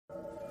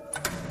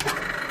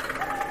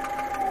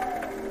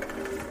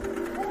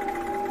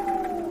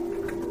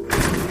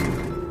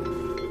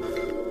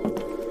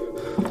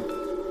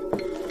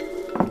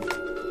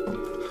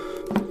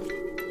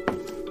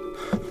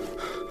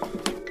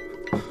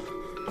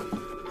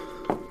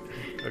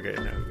Okay,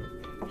 now.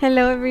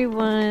 Hello,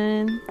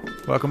 everyone.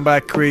 Welcome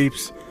back,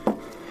 creeps.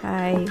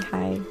 Hi,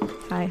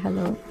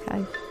 hello,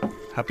 hi.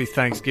 Happy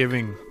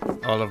Thanksgiving,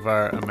 all of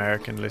our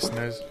American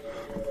listeners.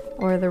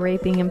 Or the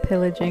raping and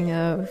pillaging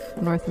of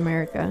North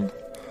America.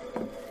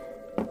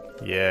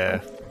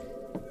 Yeah.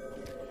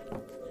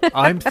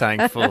 I'm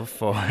thankful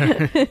for...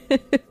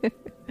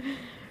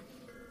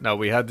 No,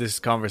 we had this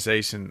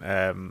conversation.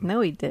 No,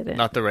 we didn't.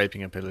 Not the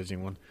raping and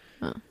pillaging one.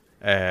 Oh.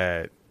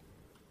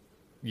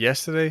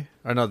 Yesterday,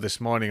 or no, this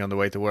morning on the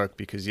way to work,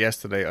 because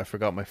yesterday I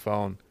forgot my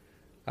phone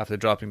after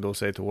dropping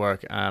Dulce to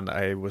work, and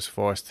I was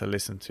forced to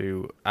listen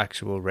to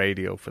actual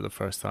radio for the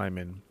first time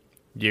in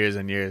years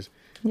and years.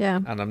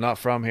 Yeah. And I'm not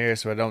from here,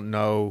 so I don't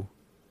know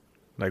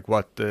like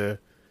what the,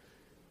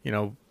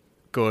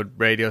 good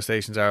radio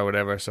stations are or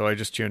whatever. So I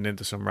just tuned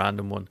into some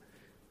random one,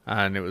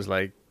 and it was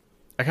like,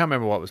 I can't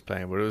remember what was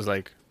playing, but it was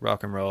like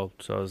rock and roll.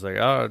 So I was like,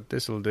 oh,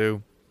 this will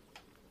do.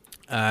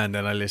 And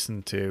then I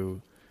listened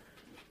to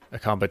a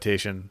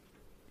competition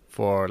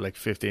for like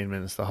 15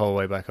 minutes the whole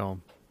way back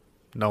home.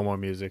 No more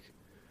music.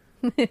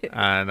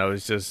 And I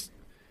was just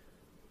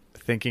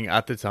thinking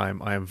at the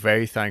time, I am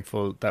very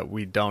thankful that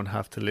we don't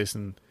have to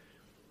listen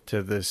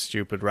to the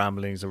stupid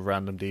ramblings of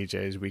random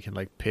DJs. We can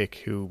like pick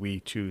who we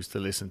choose to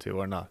listen to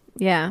or not.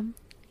 Yeah.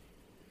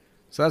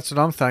 So that's what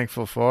I'm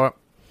thankful for.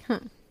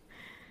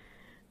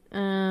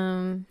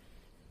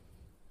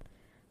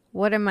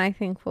 What am I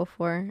thankful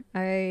for?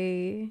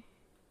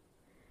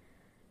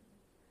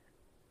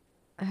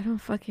 I don't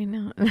fucking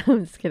know. No,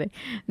 I'm just kidding.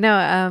 No,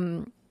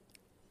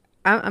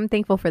 I'm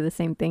thankful for the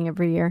same thing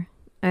every year.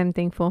 I'm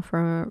thankful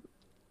for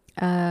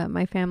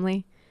my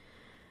family.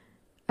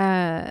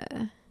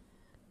 I'm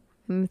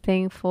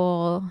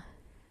thankful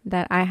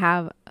that I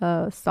have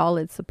a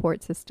solid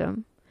support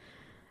system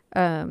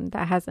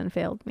that hasn't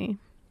failed me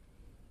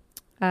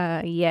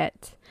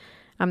yet.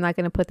 I'm not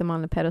going to put them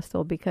on the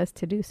pedestal because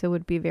to do so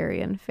would be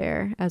very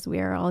unfair, as we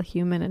are all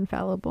human and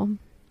fallible.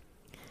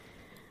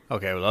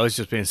 Okay, well, I was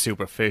just being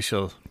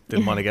superficial.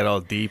 Didn't want to get all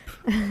deep.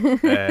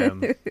 Just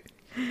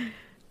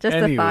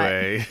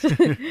anyway. a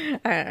thought.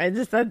 I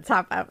just said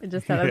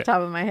on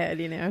top of my head,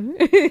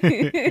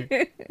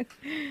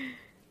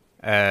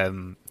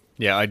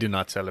 Yeah, I do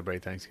not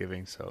celebrate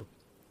Thanksgiving, so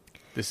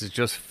this is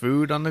just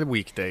food on a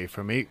weekday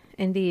for me.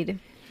 Indeed.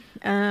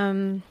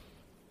 But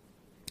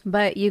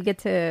you get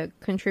to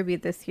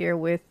contribute this year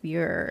with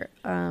your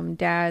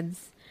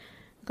dad's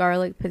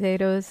garlic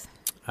potatoes.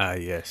 Ah,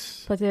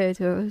 yes.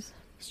 Potatoes.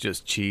 It's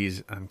just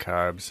cheese and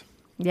carbs.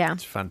 Yeah.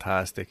 It's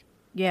fantastic.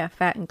 Yeah,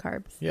 fat and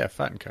carbs. Yeah,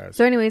 fat and carbs.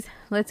 So anyways,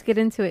 let's get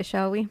into it,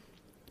 shall we?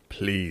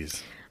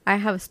 Please. I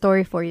have a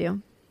story for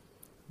you.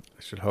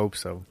 I should hope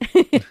so.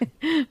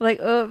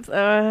 Like, oops,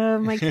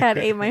 my cat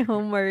ate my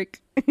homework.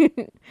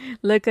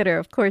 Look at her.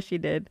 Of course she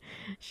did.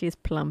 She's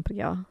plump,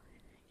 y'all.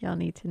 Y'all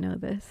need to know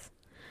this.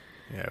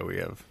 Yeah, we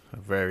have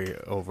a very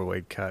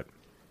overweight cat.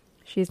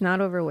 She's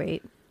not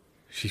overweight.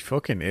 She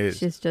fucking is.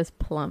 She's just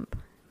plump.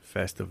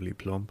 Festively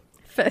plump.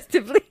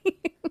 Festively.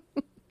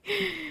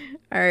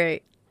 All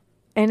right.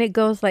 And it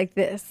goes like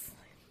this.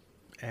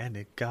 And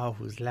it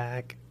goes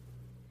like...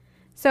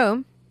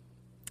 So,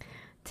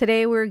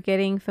 today we're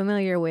getting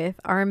familiar with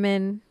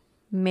Armin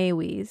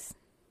Meiwes.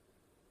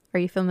 Are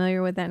you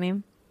familiar with that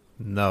name?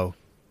 No.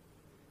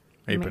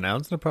 Are you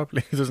pronouncing it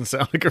properly? It doesn't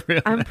sound like a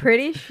real I'm name.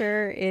 pretty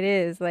sure it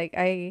is. Like,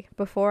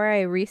 before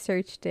I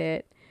researched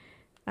it,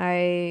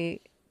 I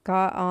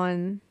got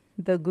on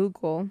the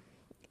Google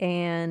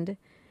and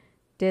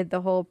did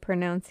the whole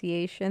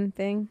pronunciation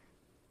thing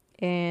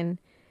and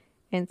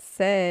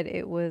said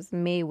it was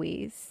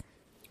Meiwes.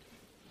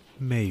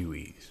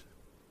 Meiwes.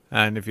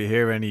 And if you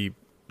hear any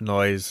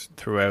noise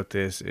throughout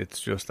this, it's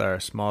just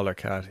our smaller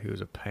cat who's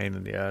a pain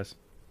in the ass.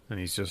 And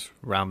he's just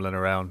rambling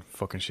around,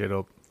 fucking shit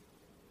up.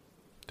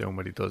 Doing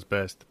what he does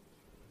best.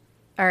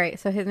 All right,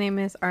 so his name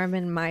is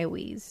Armin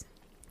Meiwes.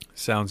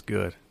 Sounds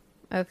good.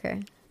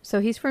 Okay. So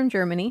he's from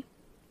Germany.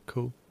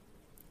 Cool.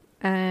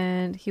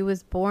 And he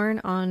was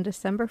born on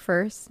December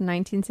 1st,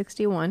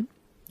 1961.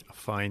 A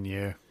fine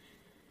year.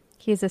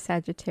 He's a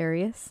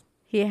Sagittarius.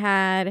 He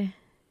had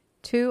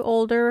two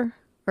older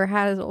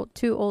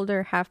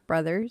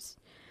half-brothers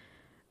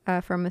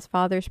from his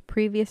father's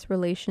previous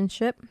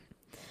relationship.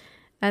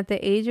 At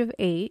the age of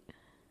 8,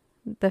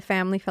 the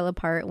family fell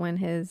apart when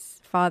his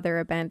father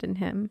abandoned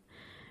him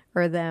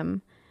or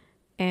them.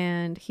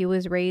 And he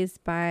was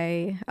raised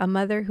by a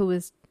mother who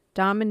was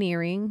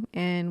domineering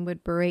and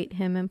would berate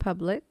him in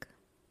public.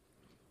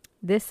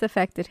 This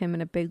affected him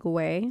in a big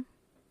way.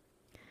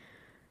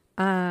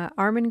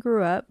 Armin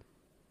grew up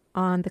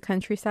on the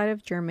countryside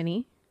of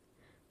Germany,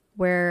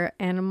 where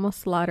animal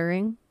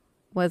slaughtering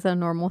was a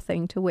normal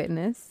thing to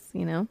witness,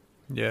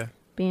 Yeah.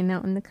 being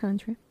out in the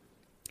country.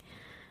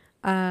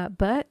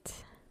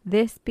 But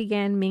this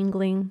began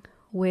mingling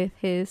with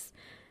his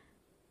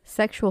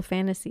sexual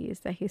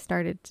fantasies that he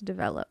started to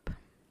develop.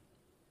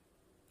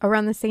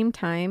 Around the same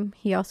time,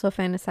 he also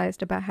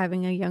fantasized about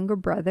having a younger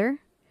brother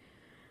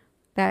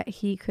that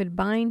he could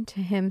bind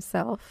to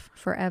himself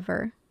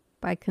forever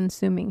by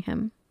consuming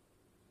him.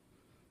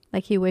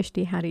 Like he wished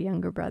he had a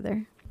younger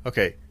brother.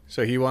 Okay,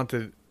 so he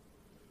wanted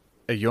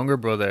a younger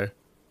brother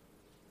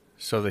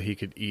so that he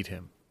could eat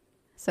him.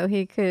 So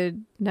he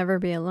could never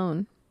be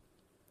alone.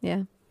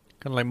 Yeah.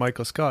 Kind of like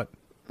Michael Scott.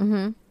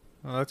 Mm-hmm.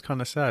 Oh, that's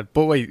kind of sad.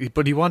 But wait,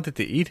 but he wanted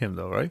to eat him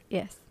though, right?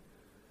 Yes.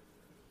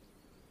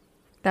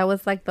 That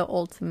was like the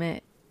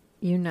ultimate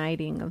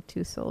uniting of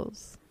two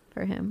souls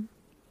for him.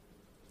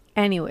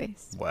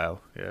 Anyways. Wow,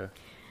 yeah.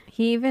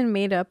 He even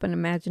made up an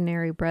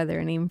imaginary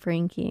brother named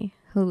Frankie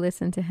who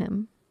listened to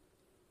him.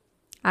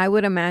 I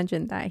would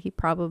imagine that he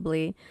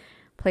probably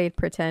played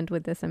pretend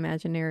with this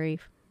imaginary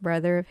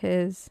brother of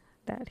his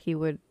that he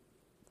would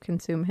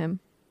consume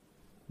him.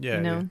 Yeah,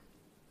 You know? yeah.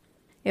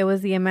 It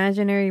was the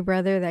imaginary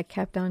brother that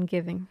kept on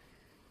giving.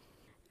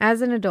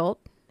 As an adult,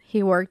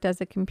 he worked as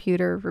a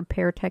computer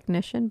repair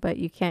technician, but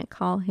you can't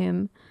call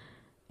him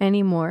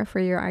anymore for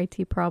your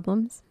IT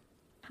problems.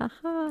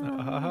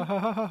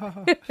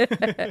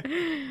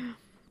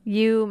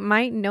 You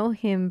might know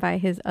him by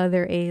his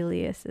other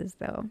aliases,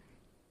 though.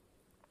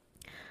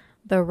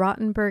 The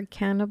Rottenberg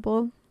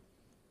Cannibal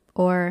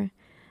or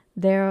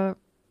Der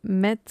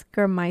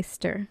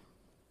Metzgermeister,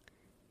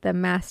 the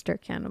Master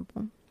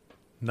Cannibal.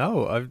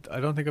 No, I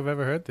don't think I've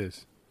ever heard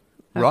this.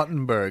 Okay.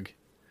 Rottenberg.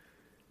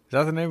 Is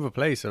that the name of a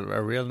place,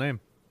 a real name?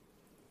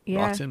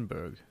 Yeah.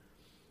 Rottenberg.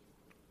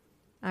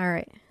 All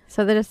right.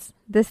 So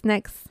this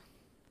next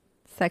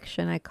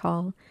section I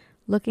call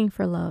Looking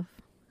for Love.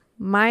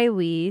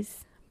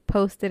 MyWeez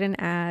posted an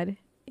ad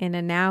in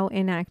a now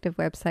inactive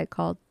website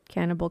called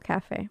Cannibal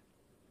Cafe.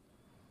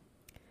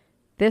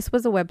 This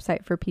was a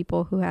website for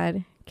people who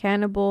had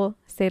cannibal,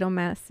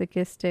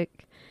 sadomasochistic,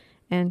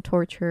 and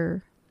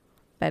torture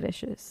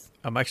fetishes.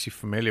 I'm actually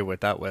familiar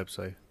with that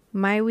website.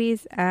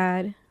 MyWeez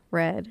ad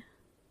read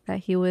that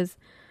he was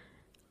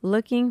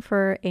looking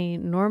for a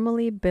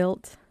normally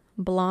built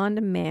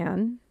blonde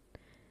man,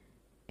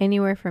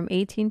 anywhere from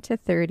 18 to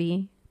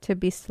 30, to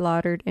be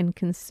slaughtered and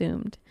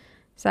consumed.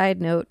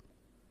 Side note,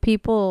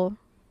 people,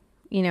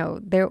 you know,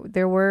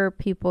 there were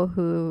people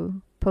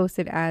who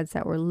posted ads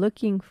that were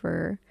looking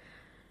for,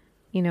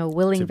 you know,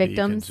 willing To be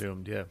victims.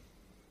 consumed, yeah.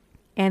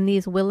 And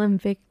these willing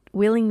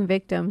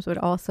victims would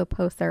also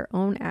post their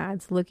own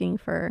ads looking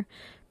for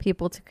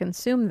people to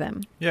consume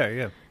them. Yeah,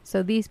 yeah.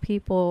 So these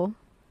people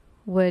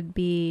would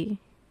be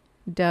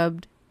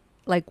dubbed,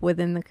 like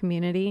within the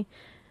community,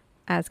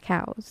 as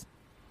cows.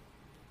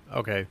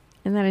 Okay.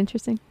 Isn't that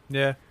interesting?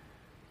 Yeah.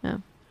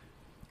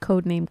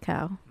 Codename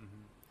cow.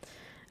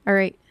 All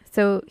right.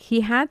 So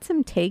he had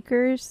some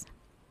takers,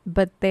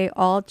 but they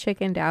all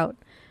chickened out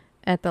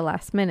at the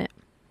last minute,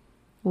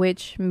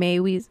 which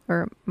MyWeez,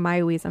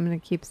 I'm going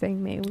to keep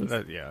saying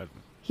MyWeez. Yeah.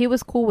 He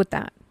was cool with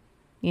that,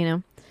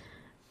 you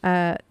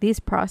know. These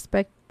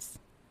prospects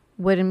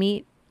would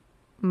meet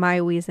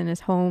MyWeez in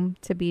his home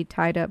to be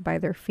tied up by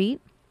their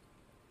feet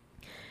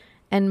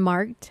and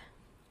marked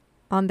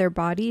on their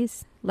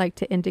bodies, like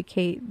to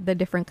indicate the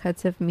different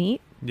cuts of meat.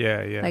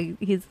 Yeah, yeah. Like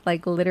he's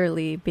like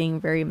literally being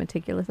very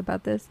meticulous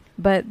about this,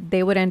 but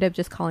they would end up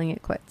just calling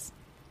it quits,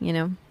 you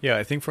know? Yeah,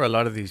 I think for a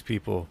lot of these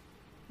people,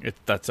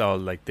 that's all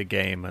like the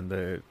game and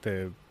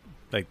the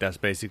like that's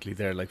basically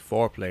their like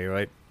foreplay,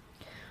 right?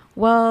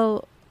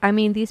 Well, I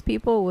mean, these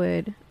people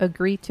would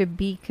agree to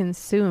be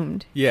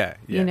consumed. Yeah,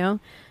 yeah. You know?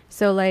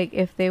 So like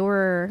if they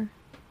were,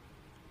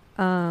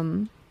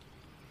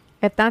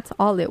 if that's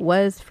all it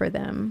was for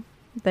them,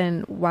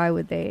 then why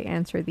would they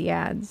answer the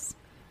ads?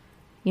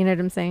 You know what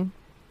I'm saying?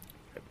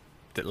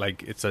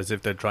 Like it's as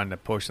if they're trying to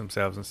push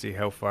themselves and see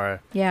how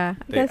far Yeah,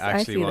 I they guess I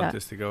actually see want that.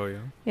 this to go, you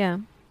know? Yeah.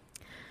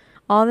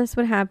 All this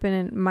would happen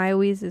in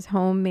MyWeez's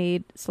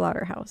homemade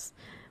slaughterhouse,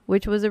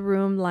 which was a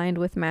room lined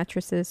with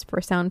mattresses for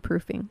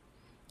soundproofing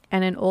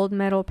and an old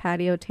metal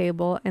patio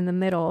table in the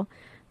middle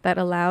that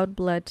allowed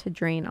blood to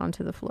drain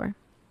onto the floor.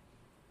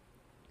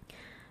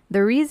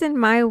 The reason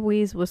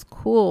MyWeez was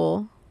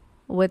cool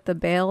with the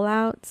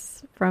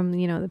bailouts from,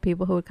 you know, the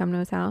people who would come to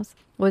his house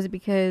was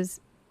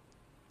because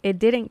it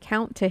didn't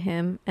count to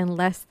him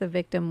unless the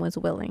victim was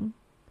willing.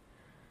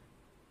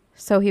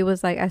 So he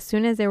was like, as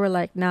soon as they were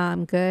like, nah,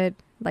 I'm good,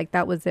 like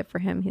that was it for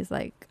him. He's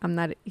like,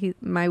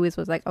 MyWeez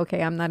was like,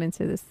 okay, I'm not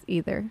into this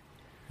either.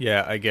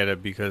 Yeah, I get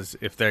it, because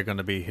if they're going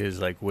to be his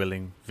like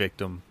willing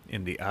victim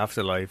in the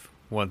afterlife,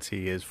 once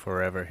he is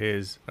forever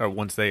his, or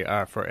once they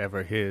are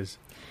forever his.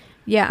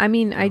 Yeah, I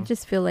mean, I Yeah.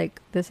 just feel like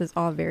this is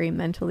all very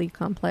mentally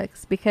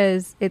complex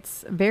because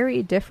it's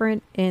very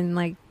different in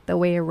like the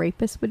way a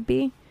rapist would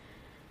be.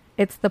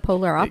 It's the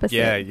polar opposite.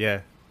 Yeah,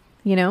 yeah.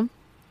 You know?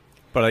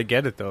 But I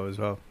get it though as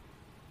well.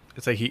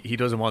 It's like he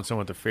doesn't want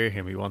someone to fear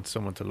him. He wants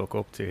someone to look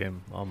up to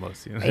him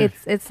almost, you know?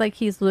 It's like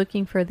he's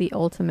looking for the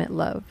ultimate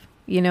love,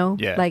 you know?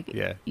 Yeah, Like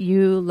yeah.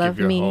 you love Give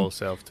your me whole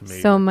self to me.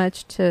 so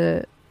much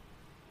to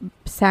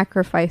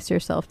sacrifice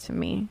yourself to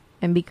me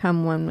and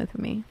become one with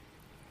me.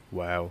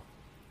 Wow.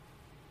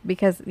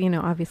 Because, you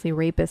know, obviously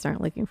rapists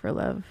aren't looking for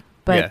love.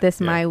 But Yeah, this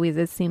yeah. MyWeez,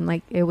 it seemed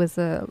like it was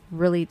a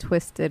really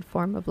twisted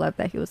form of love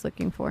that he was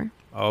looking for.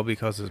 All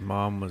because his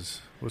mom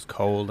was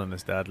cold and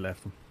his dad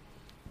left him.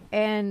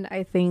 And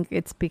I think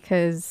it's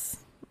because,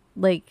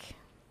 like,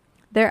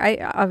 I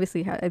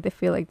obviously I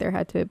feel like there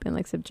had to have been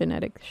like some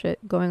genetic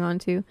shit going on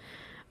too,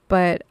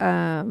 but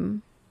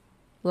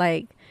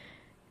like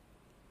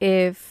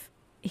if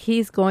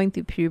he's going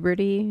through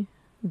puberty,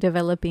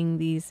 developing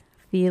these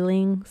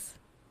feelings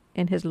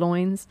in his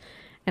loins,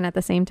 and at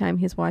the same time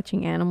he's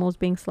watching animals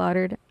being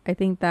slaughtered, I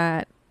think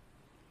that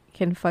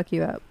can fuck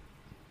you up.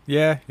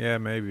 Yeah,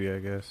 maybe, I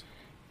guess.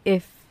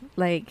 If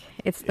like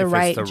it's the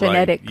right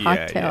genetic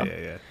cocktail.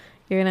 Yeah.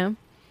 You know?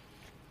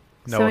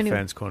 No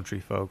offense, country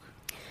folk.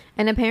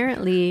 And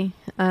apparently,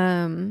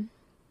 there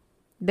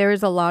were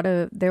a lot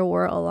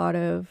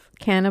of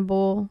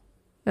cannibal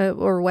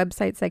or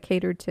websites that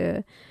catered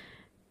to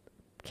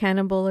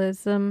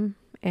cannibalism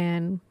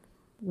and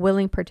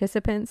willing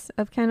participants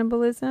of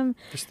cannibalism.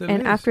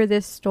 And after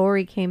this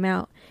story came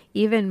out,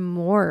 even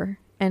more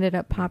ended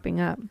up popping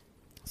up.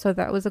 So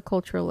that was a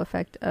cultural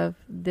effect of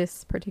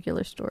this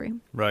particular story.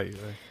 Right.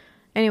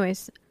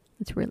 Anyways,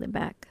 let's reel it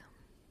back.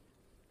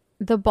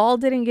 The ball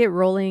didn't get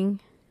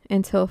rolling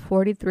until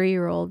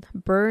 43-year-old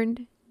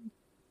Bernd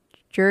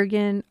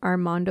Jurgen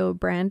Armando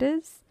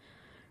Brandes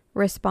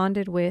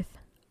responded with,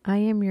 "I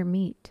am your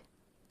meat,"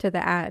 to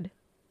the ad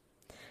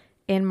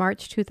in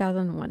March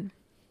 2001.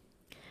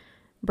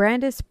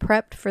 Brandes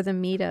prepped for the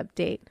meetup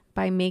date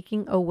by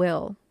making a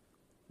will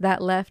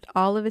that left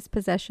all of his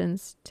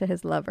possessions to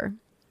his lover.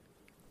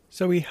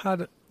 So he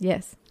had...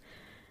 Yes.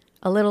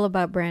 A little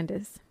about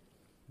Brandes.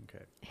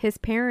 Okay. His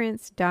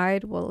parents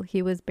died while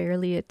he was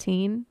barely a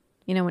teen,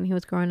 when he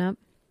was growing up.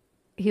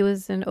 He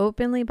was an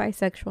openly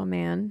bisexual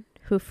man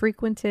who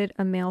frequented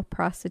a male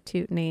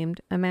prostitute named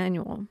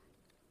Emmanuel.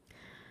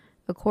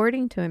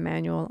 According to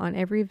Emmanuel, on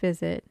every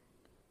visit,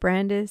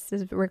 Brandes'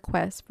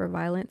 requests for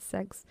violent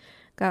sex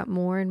got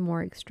more and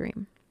more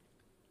extreme.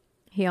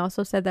 He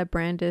also said that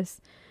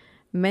Brandes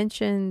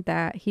mentioned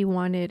that he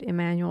wanted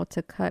Emmanuel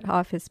to cut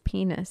off his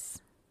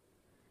penis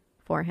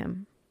for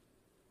him.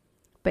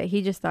 But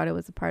he just thought it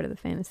was a part of the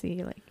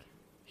fantasy.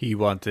 He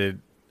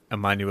wanted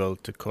Emmanuel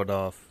to cut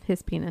off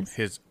his penis.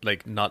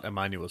 Not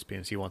Emmanuel's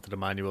penis. He wanted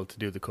Emmanuel to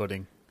do the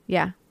cutting.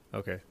 Yeah.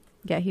 Okay.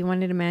 Yeah, he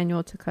wanted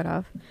Emmanuel to cut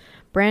off.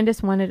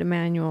 Brandes wanted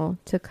Emmanuel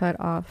to cut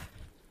off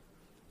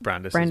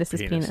Brandes'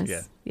 penis.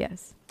 Yeah.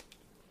 Yes.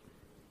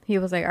 He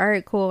was like, all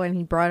right, cool. And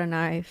he brought a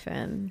knife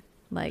and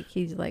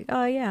he's like,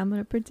 oh yeah, I'm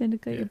going to pretend to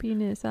cut your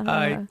penis. All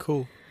right,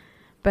 cool.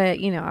 But,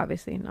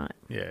 obviously not.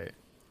 Yeah.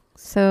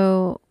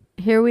 So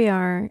here we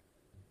are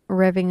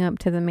revving up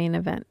to the main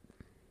event.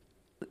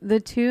 The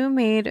two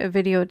made a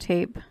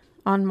videotape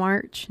on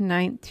March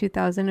 9th,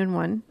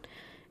 2001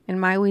 in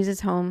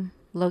Maiwies' home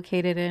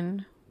located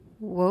in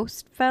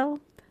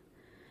Wostfeld?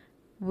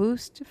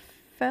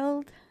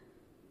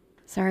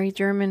 Sorry,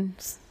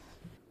 Germans.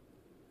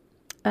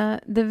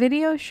 The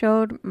video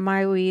showed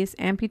Maiwies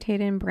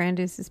amputating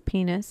Brandes'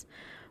 penis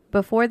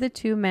before the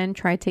two men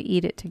tried to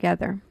eat it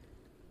together.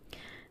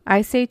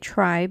 I say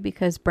try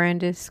because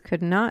Brandes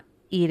could not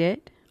eat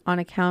it on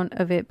account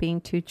of it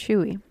being too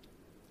chewy.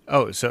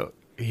 Oh, so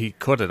he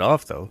cut it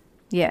off though?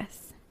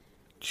 Yes.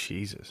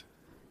 Jesus.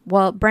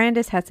 Well,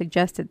 Brandes had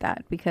suggested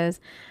that because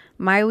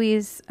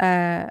Maiwies,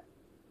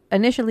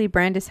 initially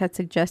Brandes had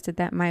suggested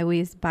that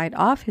Maiwies bite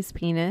off his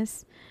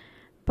penis,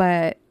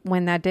 but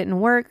when that didn't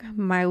work,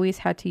 Maiwies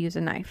had to use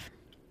a knife.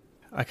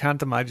 I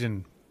can't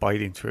imagine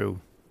biting through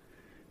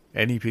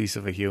any piece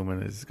of a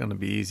human is going to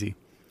be easy.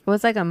 It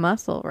was like a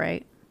muscle,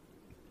 right?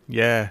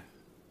 Yeah,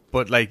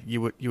 but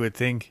you would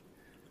think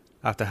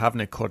after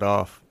having it cut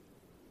off,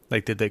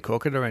 did they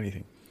cook it or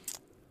anything?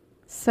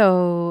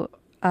 So,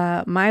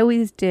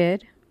 Maiwies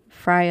did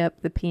fry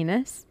up the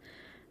penis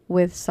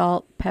with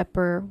salt,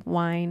 pepper,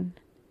 wine,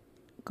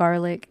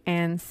 garlic,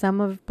 and some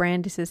of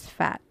Brandes'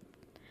 fat.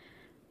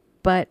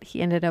 But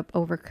he ended up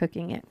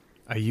overcooking it.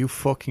 Are you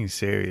fucking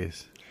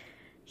serious?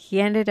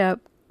 He ended up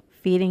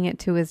feeding it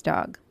to his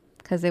dog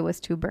because it was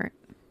too burnt.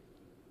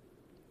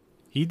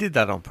 He did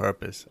that on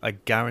purpose. I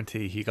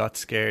guarantee he got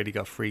scared, he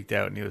got freaked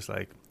out, and he was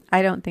like...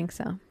 I don't think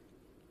so.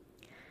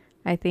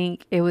 I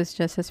think it was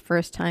just his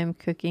first time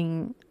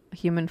cooking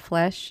human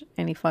flesh,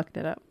 and he fucked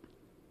it up.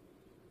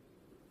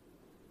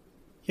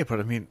 Yeah,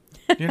 but I mean,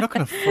 you're not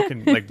going to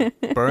fucking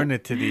burn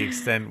it to the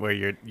extent where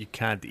you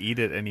can't eat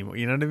it anymore.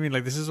 You know what I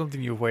mean? This is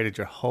something you've waited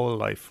your whole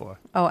life for.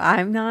 Oh,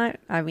 I'm not.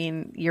 I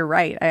mean, you're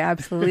right. I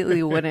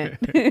absolutely wouldn't.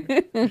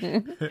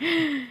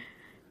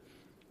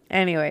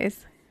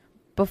 Anyways,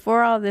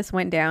 before all this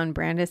went down,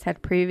 Brandes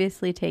had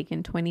previously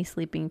taken 20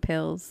 sleeping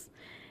pills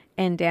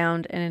and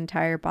downed an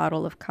entire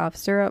bottle of cough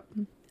syrup.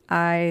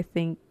 I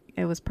think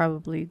it was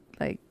probably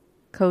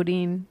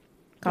codeine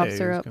cough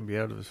syrup. He's going to be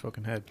out of his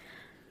fucking head.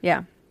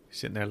 Yeah.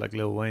 Sitting there like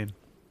Lil Wayne.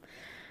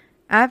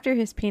 After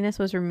his penis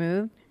was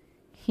removed,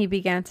 he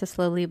began to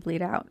slowly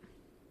bleed out.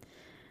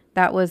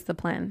 That was the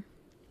plan.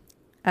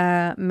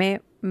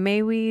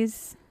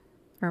 Maiwies,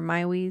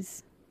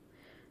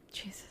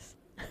 Jesus,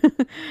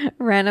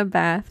 ran a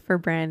bath for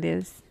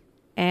Brandes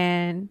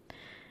and,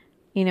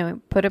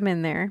 put him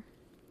in there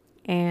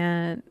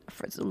and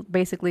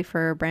basically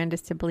for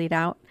Brandes to bleed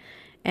out.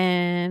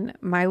 And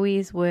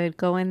Maiwies would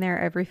go in there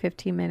every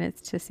 15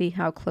 minutes to see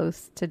how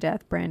close to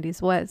death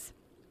Brandes was.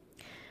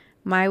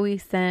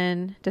 Maiwis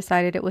then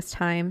decided it was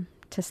time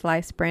to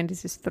slice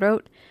Brandis'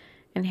 throat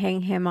and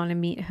hang him on a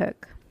meat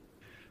hook.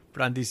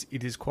 Brandis,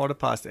 it is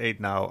 8:15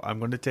 now. I'm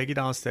going to take you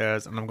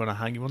downstairs and I'm going to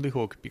hang you on the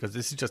hook because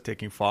this is just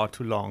taking far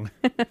too long.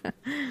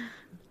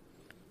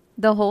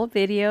 The whole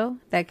video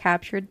that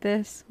captured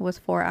this was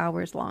 4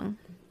 hours long.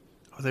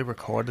 Oh, they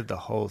recorded the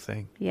whole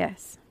thing.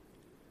 Yes.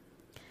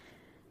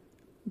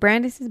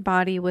 Brandis'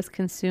 body was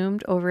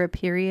consumed over a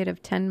period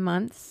of 10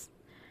 months.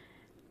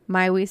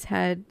 Maiwis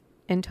had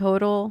in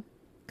total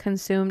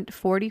consumed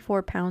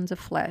 44 pounds of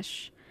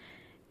flesh,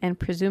 and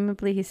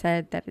presumably he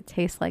said that it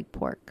tastes like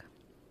pork.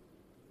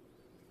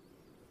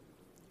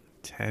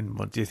 10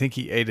 months. Do you think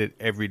he ate it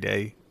every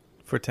day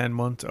for 10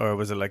 months? Or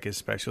was it like his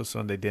special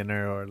Sunday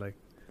dinner or like...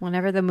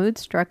 Whenever the mood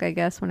struck, I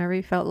guess, whenever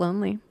he felt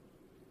lonely.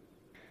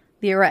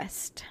 The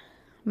arrest.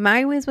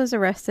 Maiwis was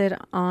arrested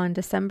in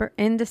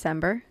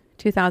December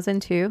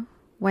 2002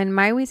 when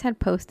Maiwis had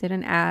posted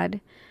an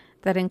ad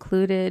that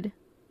included,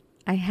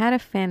 "I had a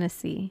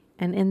fantasy,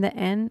 and in the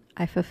end,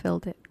 I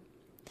fulfilled it."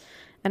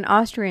 An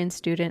Austrian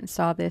student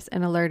saw this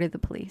and alerted the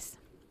police.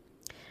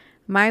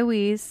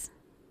 Maiwis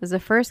was the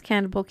first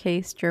cannibal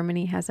case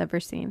Germany has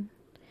ever seen.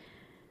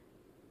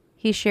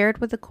 He shared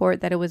with the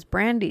court that it was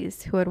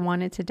Brandis who had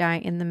wanted to die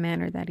in the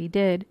manner that he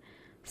did,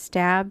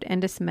 stabbed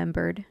and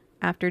dismembered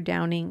after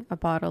downing a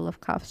bottle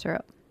of cough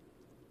syrup.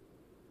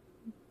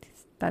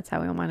 That's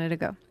how he wanted to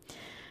go.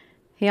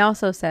 He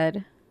also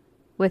said,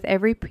 "With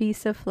every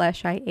piece of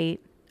flesh I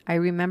ate, I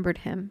remembered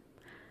him.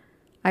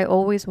 I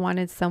always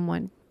wanted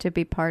someone to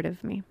be part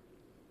of me."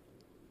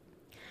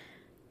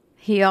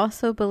 He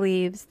also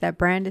believes that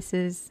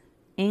Brandis's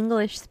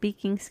English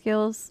speaking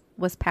skills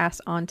was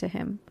passed on to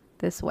him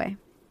this way.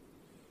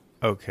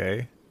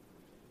 Okay.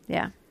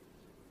 Yeah.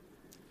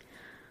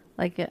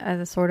 Like as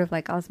a sort of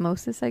like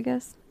osmosis, I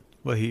guess.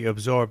 Well, he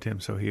absorbed him,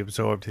 so he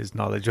absorbed his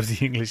knowledge of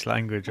the English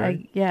language,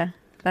 right? Yeah.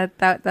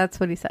 That's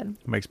what he said.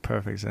 Makes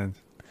perfect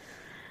sense.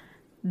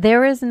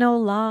 There is no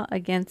law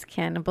against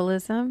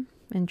cannibalism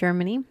in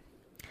Germany,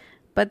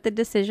 but the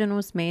decision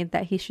was made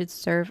that he should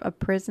serve a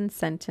prison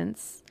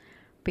sentence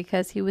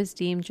because he was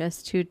deemed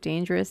just too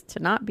dangerous to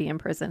not be in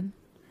prison.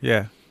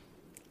 Yeah.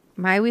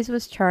 Maiwis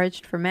was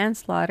charged for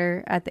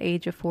manslaughter at the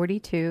age of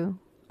 42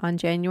 on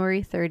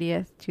January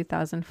 30th,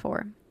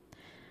 2004.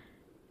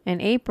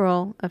 In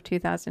April of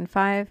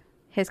 2005,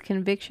 his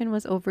conviction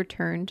was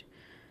overturned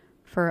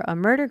for a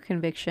murder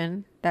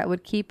conviction that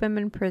would keep him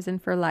in prison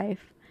for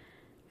life,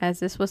 as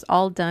this was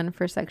all done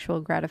for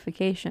sexual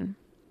gratification.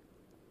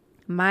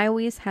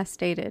 Maiwis has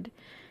stated,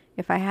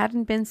 "If I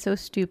hadn't been so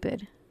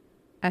stupid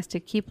as to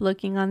keep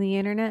looking on the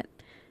internet,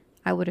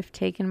 I would have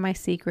taken my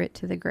secret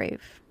to the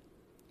grave."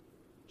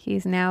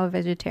 He's now a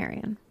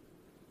vegetarian.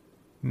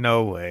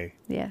 No way.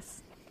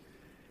 Yes.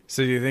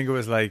 So do you think it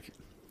was like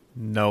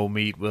no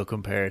meat will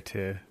compare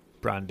to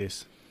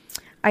Brandis?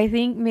 I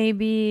think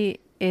maybe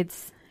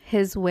it's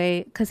his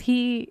way, because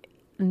he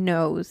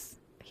knows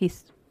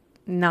he's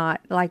not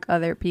like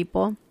other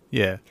people.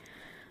 Yeah.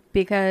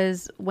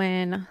 Because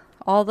when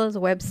all those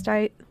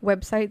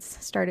websites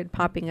started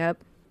popping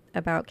up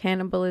about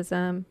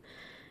cannibalism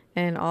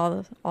and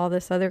all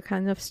this other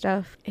kind of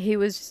stuff, he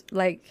was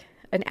like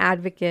an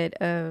advocate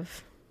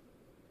of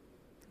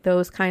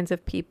those kinds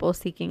of people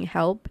seeking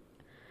help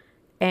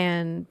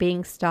and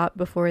being stopped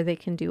before they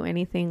can do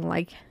anything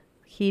like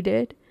he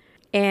did.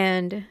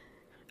 And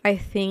I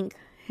think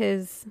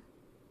his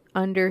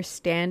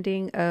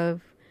understanding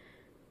of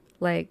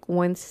like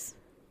once,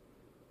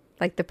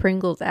 like the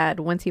Pringles ad,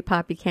 once you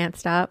pop, you can't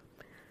stop.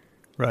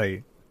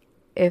 Right.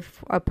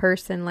 If a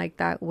person like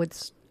that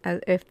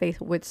if they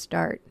would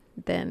start,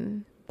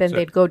 then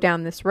they'd go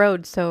down this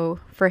road. So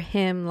for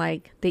him,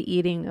 like the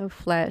eating of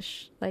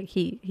flesh, like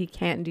he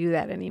can't do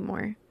that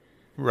anymore.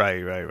 Right.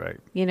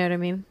 You know what I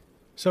mean?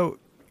 So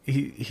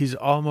he's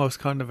almost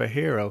kind of a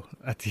hero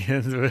at the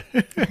end of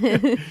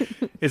it.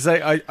 It's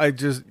like I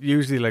just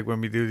usually, like when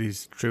we do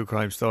these true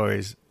crime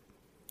stories,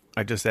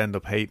 I just end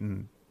up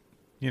hating,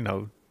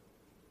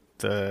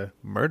 the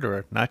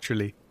murderer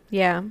naturally.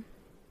 Yeah.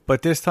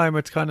 But this time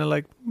it's kind of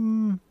like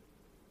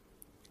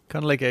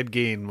Ed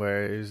Gein,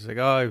 where he's like,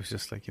 oh, it was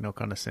just like,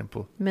 kind of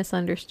simple.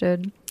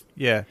 Misunderstood.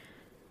 Yeah.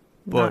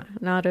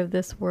 But not of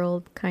this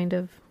world, kind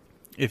of.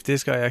 If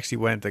this guy actually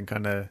went and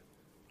kind of,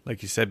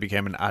 like you said,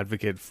 became an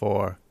advocate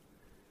for,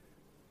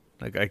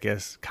 like, I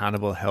guess,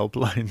 cannibal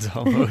helplines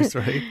almost,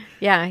 right?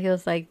 Yeah, he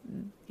was like,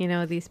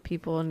 these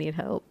people need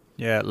help.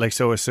 Yeah, like,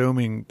 so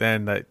assuming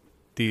then that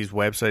these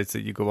websites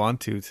that you go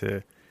onto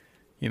to,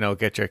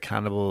 get your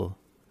cannibal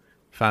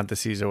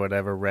fantasies or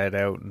whatever read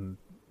out, and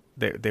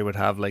they would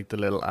have like the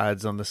little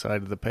ads on the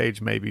side of the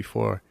page maybe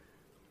for,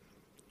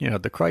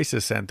 the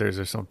crisis centers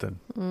or something.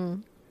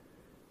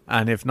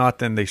 And if not,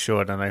 then they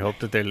should, and I hope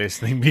that they're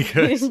listening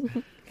because,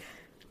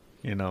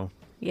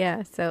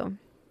 Yeah, so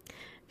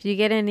if you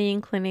get any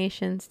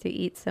inclinations to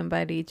eat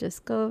somebody,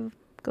 just go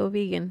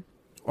vegan.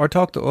 Or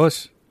talk to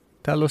us.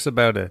 Tell us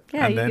about it.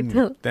 Yeah,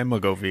 and then we'll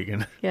go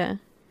vegan. Yeah.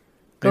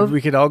 Maybe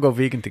we could all go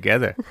vegan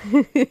together.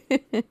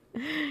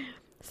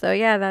 So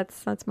yeah,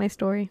 that's my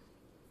story.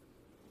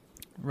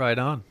 Right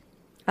on.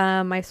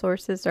 My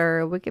sources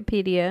are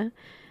Wikipedia,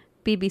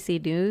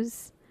 BBC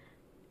News,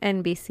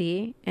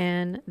 NBC,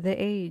 and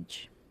The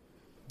Age.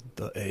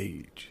 The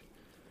Age.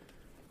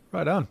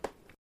 Right on.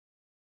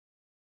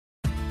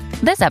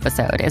 This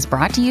episode is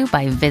brought to you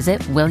by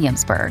Visit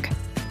Williamsburg.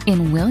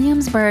 In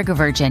Williamsburg,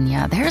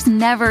 Virginia, there's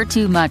never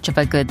too much of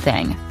a good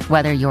thing.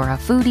 Whether you're a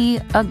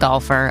foodie, a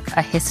golfer,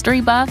 a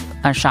history buff,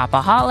 a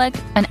shopaholic,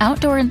 an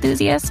outdoor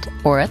enthusiast,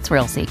 or a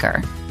thrill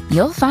seeker,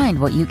 you'll find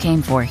what you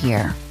came for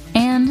here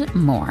and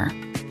more.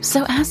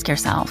 So ask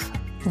yourself,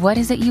 what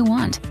is it you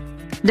want?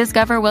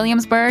 Discover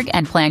Williamsburg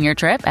and plan your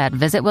trip at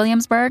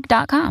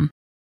visitwilliamsburg.com.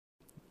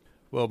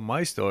 Well,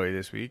 my story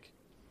this week,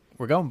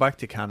 we're going back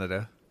to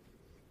Canada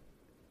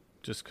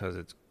just because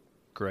it's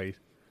great.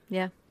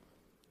 Yeah.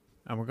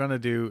 And we're going to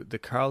do the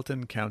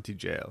Carleton County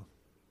Jail,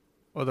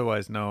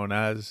 otherwise known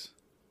as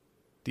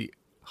the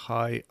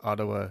High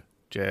Ottawa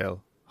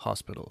Jail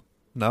Hospital.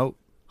 No,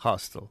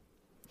 hostel.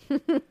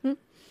 All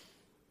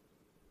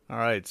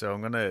right, so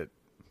I'm going to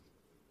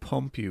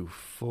pump you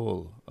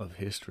full of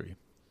history.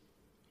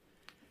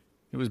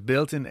 It was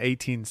built in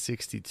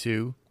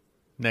 1862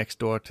 next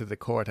door to the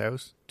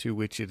courthouse, to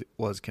which it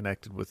was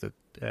connected with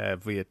a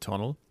via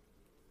tunnel.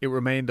 It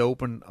remained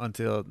open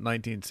until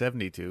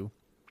 1972.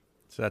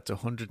 So that's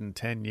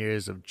 110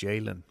 years of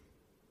jailing.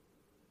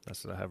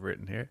 That's what I have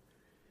written here.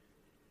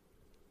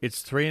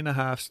 It's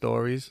 3.5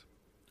 stories,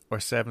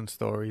 or 7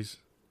 stories,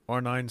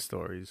 or 9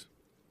 stories.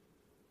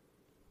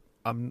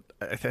 I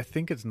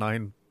think it's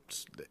 9.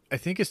 I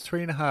think it's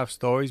 3.5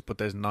 stories, but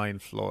there's 9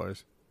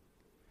 floors.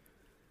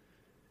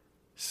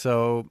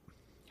 So,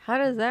 how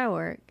does that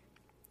work?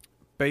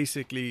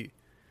 Basically,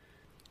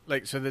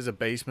 so there's a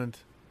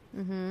basement.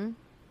 Mm-hmm.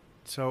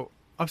 So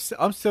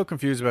I'm still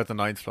confused about the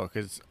 9th floor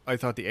because I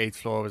thought the 8th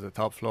floor was the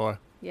top floor.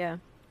 Yeah.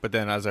 But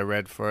then as I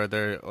read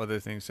further, other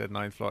things said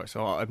 9th floor.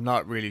 So I'm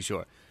not really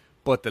sure.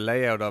 But the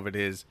layout of it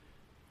is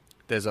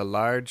there's a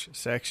large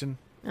section.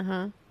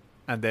 Uh-huh.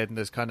 And then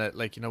there's kind of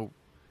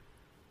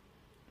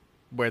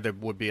where there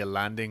would be a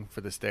landing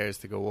for the stairs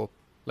to go up.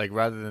 Like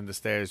rather than the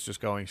stairs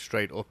just going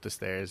straight up the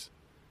stairs,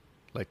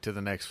 to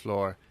the next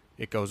floor,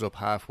 it goes up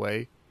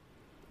halfway.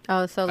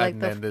 Oh, so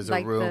and then there's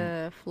a room.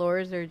 The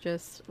floors are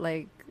just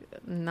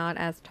not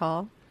as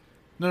tall?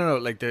 No,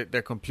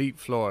 they're complete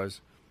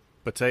floors.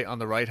 But say on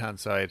the right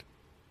hand side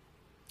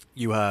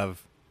you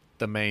have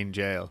the main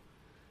jail,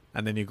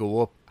 and then you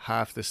go up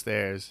half the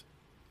stairs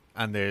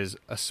and there's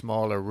a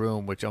smaller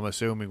room which I'm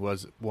assuming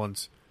was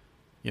once,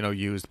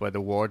 used by the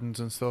wardens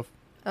and stuff.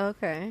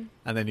 Okay.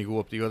 And then you go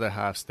up the other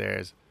half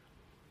stairs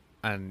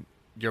and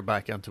you're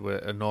back onto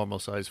a normal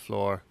size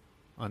floor.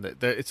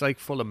 It's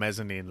full of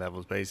mezzanine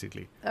levels,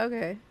 basically.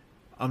 Okay.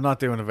 I'm not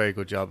doing a very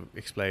good job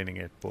explaining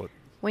it, but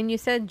when you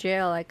said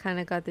jail, I kind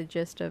of got the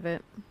gist of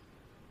it,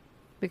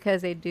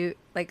 because they do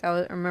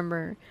I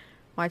remember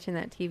watching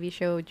that TV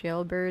show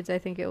Jailbirds, I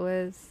think it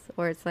was,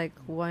 where it's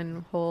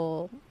one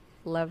whole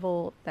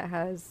level that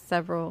has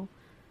several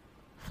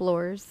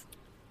floors.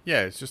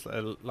 Yeah, it's just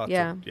a lot.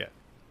 Yeah. Yeah.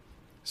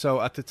 So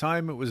at the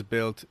time it was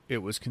built, it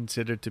was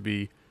considered to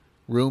be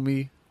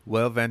roomy,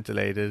 well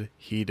ventilated,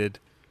 heated.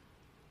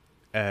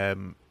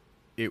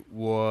 It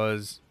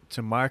was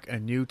to mark a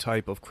new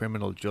type of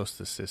criminal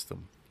justice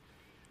system.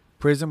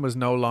 Prison was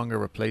no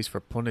longer a place for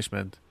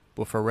punishment,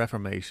 but for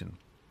reformation.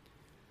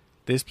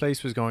 This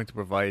place was going to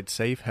provide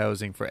safe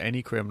housing for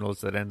any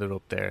criminals that ended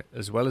up there,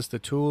 as well as the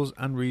tools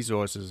and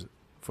resources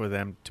for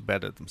them to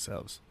better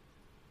themselves.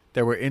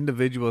 There were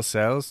individual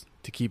cells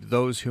to keep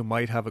those who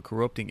might have a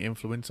corrupting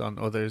influence on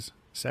others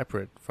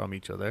separate from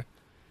each other.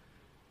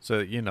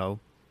 So,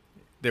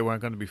 they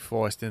weren't going to be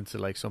forced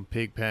into some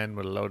pig pen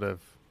with a load of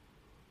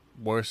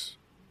worse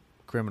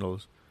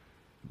criminals.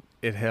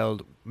 It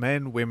held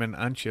men, women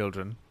and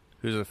children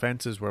whose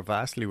offences were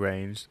vastly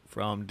ranged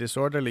from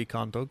disorderly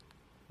conduct,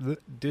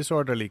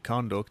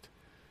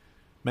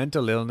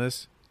 mental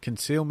illness,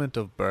 concealment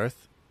of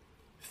birth,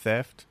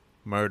 theft,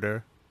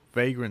 murder,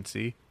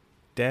 vagrancy,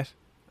 debt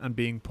and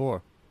being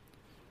poor.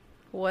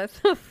 What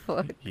the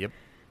fuck? Yep.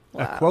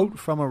 Wow. A quote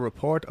from a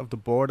report of the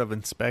Board of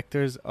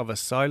Inspectors of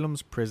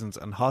Asylums, Prisons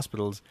and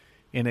Hospitals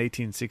in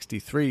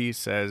 1863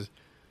 says,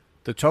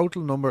 the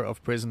total number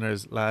of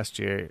prisoners last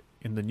year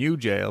in the new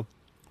jail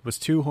was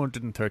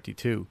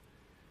 232,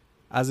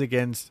 as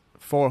against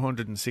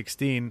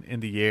 416 in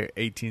the year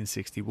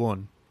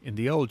 1861 in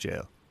the old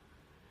jail.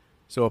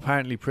 So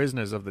apparently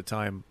prisoners of the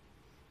time,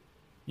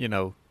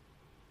 knew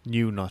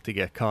not to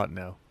get caught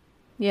now.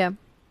 Yeah.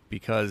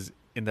 Because,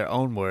 in their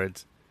own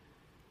words,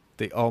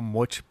 they all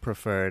much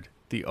preferred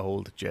the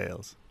old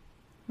jails.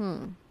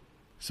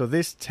 So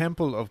this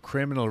temple of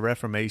criminal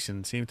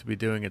reformation seemed to be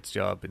doing its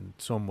job in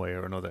some way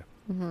or another.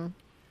 Mm-hmm.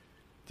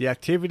 The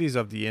activities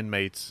of the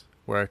inmates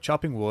were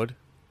chopping wood,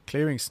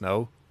 clearing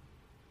snow,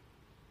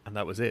 and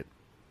that was it.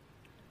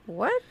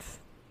 What?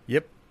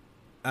 Yep.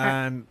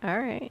 And, all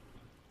right.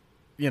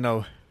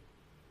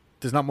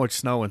 there's not much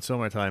snow in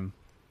summertime,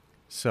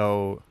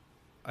 so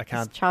I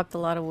can't... Just chopped a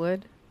lot of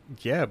wood?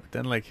 Yeah, but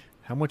then,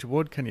 how much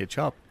wood can you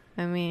chop?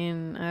 I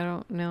mean, I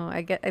don't know.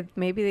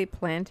 Maybe they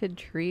planted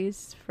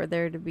trees for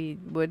there to be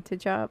wood to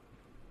chop.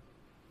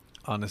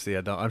 Honestly,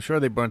 I don't. I'm sure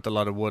they burnt a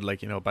lot of wood,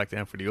 like, back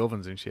then for the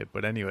ovens and shit.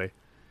 But anyway,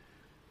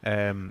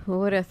 Who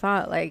would have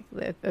thought, like,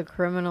 a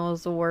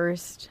criminal's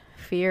worst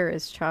fear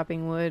is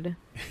chopping wood?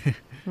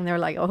 And they're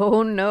like,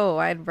 oh no,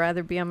 I'd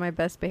rather be on my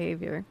best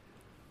behavior.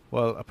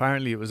 well,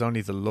 apparently it was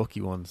only the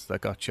lucky ones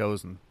that got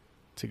chosen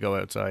to go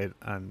outside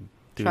and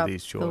do Chop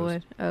these the chores.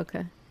 wood.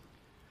 Okay.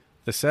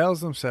 The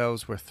cells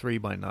themselves were 3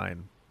 by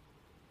 9,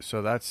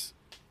 so that's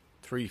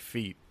 3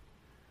 feet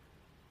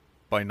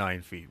by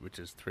 9 feet, which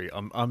is 3.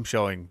 I'm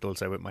showing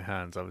Dulce with my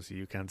hands. Obviously,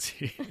 you can't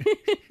see.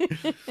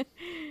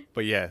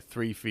 But yeah,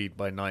 3 feet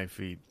by 9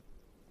 feet.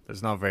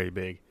 That's not very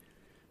big.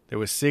 There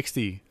was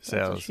 60 That's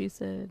cells. what she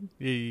said.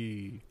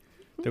 Yee.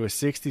 There were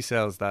 60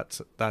 cells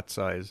that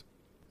size.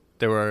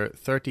 There were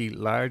 30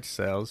 large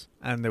cells,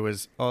 and there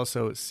was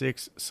also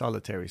 6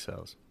 solitary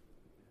cells.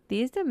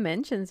 These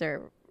dimensions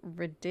are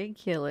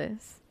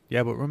ridiculous.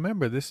 Yeah, but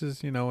remember, this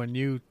is, a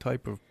new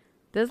type of...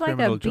 There's like a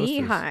Criminal justice.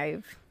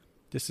 beehive.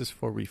 This is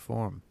for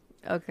reform.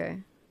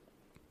 Okay.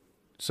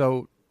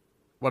 So,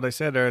 what I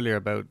said earlier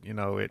about,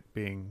 it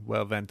being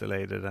well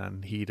ventilated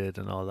and heated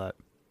and all that,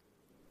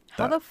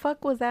 How the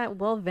fuck was that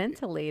well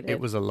ventilated? it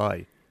was a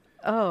lie.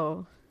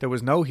 Oh. There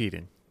was no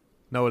heating,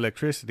 no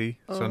electricity,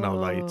 so no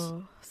lights,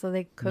 Oh, so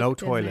they cooked no in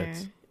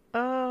toilets,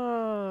 there.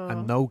 Oh.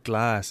 and no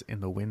glass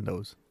in the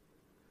windows.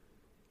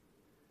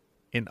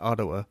 In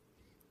Ottawa,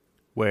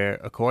 where,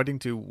 according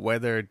to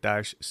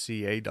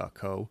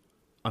weather-ca.co,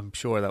 I'm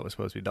sure that was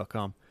supposed to be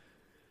 .com,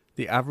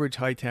 the average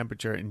high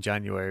temperature in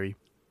January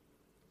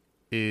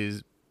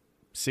is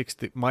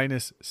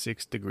minus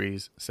 6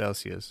 degrees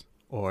Celsius,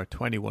 or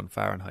 21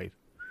 Fahrenheit.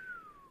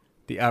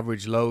 The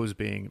average lows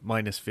being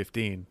minus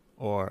 15,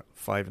 or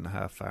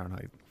 5.5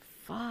 Fahrenheit.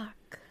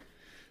 Fuck.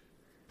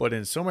 But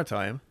in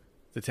summertime,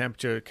 the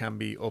temperature can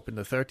be up in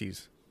the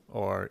 30s,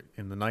 or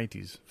in the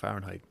 90s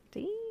Fahrenheit.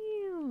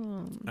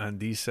 Damn. And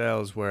these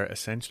cells were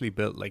essentially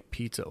built like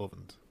pizza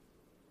ovens.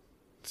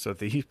 So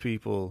these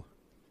people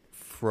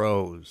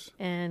froze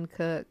And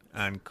cooked.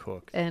 and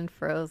cooked. And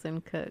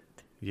frozen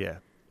cooked. Yeah.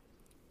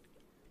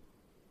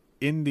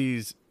 In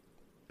these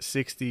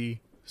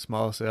 60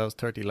 small cells,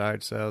 30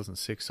 large cells, and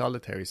 6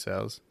 solitary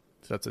cells,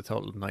 so that's a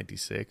total of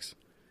 96.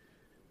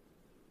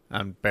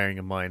 And bearing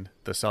in mind,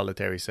 the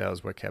solitary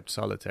cells were kept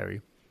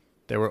solitary.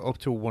 There were up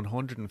to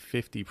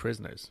 150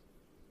 prisoners.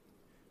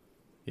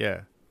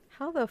 Yeah.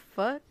 How the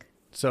fuck?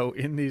 So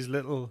in these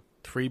little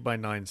 3 by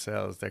 9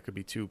 cells, there could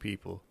be 2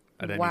 people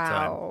at any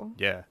time.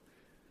 Yeah.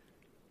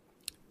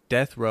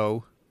 Death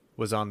row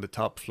was on the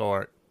top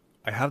floor.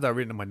 I have that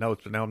written in my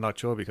notes, but now I'm not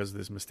sure because of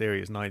this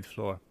mysterious 9th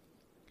floor.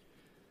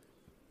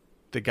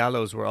 The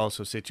gallows were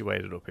also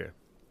situated up here.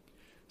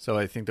 So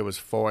I think there was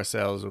 4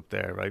 cells up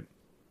there, right?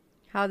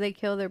 How they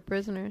kill their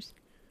prisoners?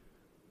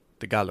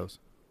 The gallows.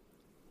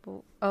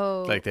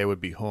 Oh. Like they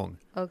would be hung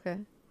Okay.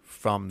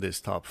 from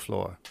this top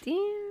floor.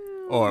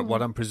 Damn. Or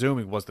what I'm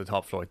presuming was the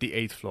top floor, the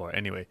 8th floor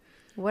anyway.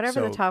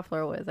 Whatever the So- top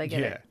floor was, I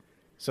get it.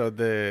 So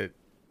the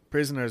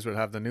prisoners would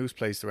have the noose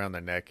placed around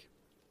their neck,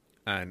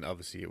 and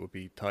obviously it would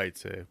be tied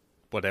to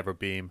whatever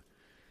beam.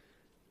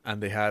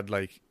 And they had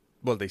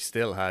they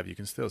still have, you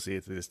can still see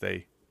it to this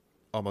day,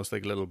 almost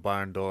like little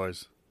barn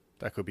doors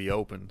that could be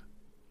opened,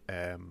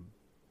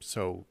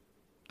 so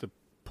the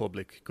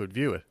public could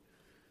view it.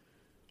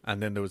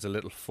 And then there was a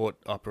little foot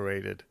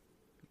operated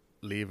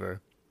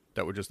lever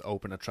that would just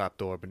open a trap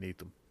door beneath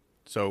them.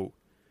 So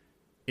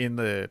in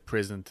the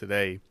prison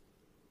today,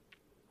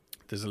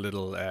 there's a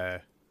little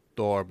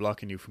door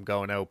blocking you from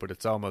going out, but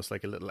it's almost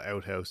like a little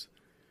outhouse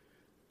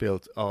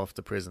built off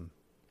the prison,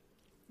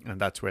 and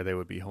that's where they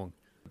would be hung.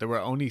 There were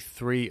only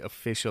 3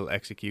 official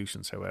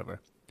executions, however.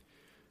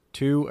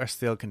 2 are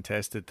still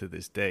contested to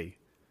this day,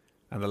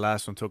 and the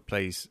last one took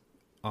place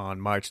on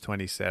March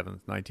 27th,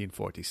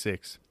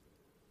 1946.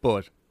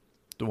 But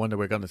the one that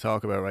we're going to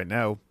talk about right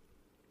now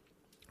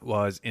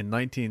was in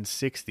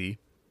 1960,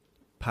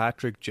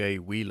 Patrick J.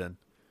 Whelan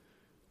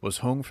was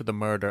hung for the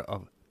murder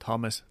of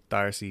Thomas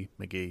D'Arcy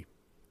McGee.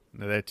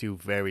 Now, they're 2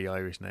 very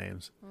Irish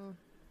names.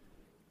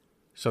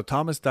 So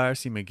Thomas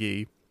D'Arcy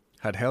McGee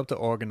had helped to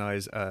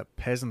organise a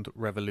peasant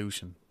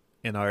revolution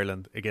in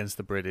Ireland against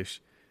the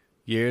British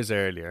years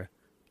earlier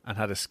and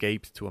had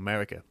escaped to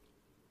America.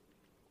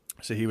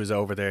 So he was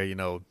over there,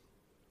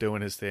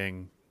 doing his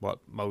thing, what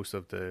most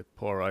of the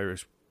poor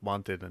Irish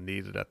wanted and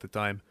needed at the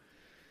time.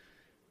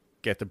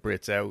 Get the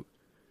Brits out.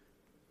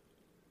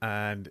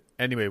 And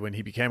anyway, when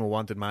he became a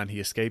wanted man, he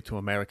escaped to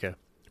America,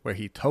 where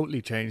he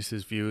totally changed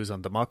his views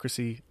on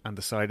democracy and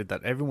decided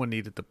that everyone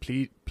needed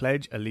to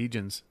pledge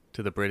allegiance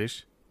to the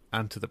British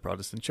and to the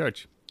Protestant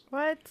Church.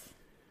 What?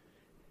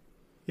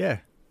 Yeah.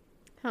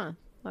 Huh.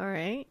 All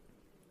right.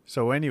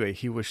 So anyway,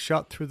 he was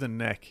shot through the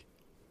neck,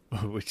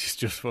 which is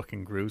just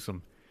fucking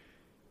gruesome,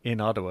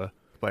 in Ottawa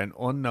by an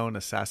unknown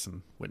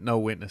assassin with no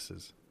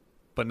witnesses.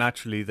 But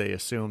naturally, they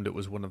assumed it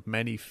was one of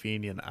many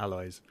Fenian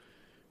allies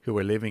who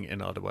were living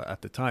in Ottawa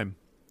at the time.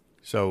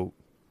 So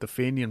the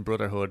Fenian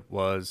Brotherhood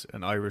was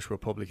an Irish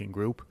Republican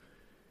group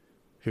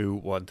who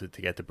wanted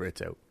to get the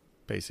Brits out.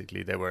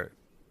 Basically, they were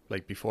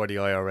like, before the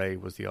IRA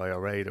was the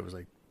IRA, there was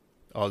like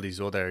all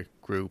these other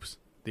groups,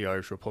 the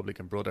Irish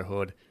Republican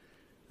Brotherhood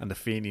and the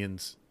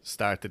Fenians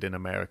started in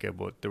America,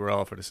 but they were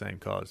all for the same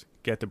cause: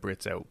 get the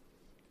Brits out.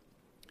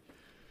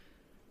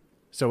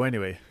 So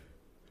anyway,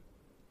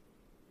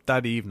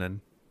 that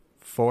evening,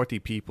 40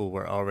 people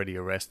were already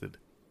arrested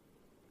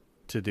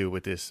to do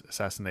with this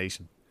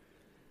assassination.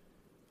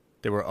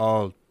 They were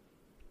all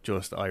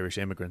just Irish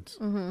immigrants.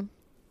 Mm-hmm.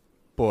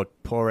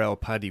 But poor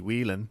old Paddy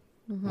Whelan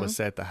was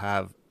said to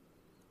have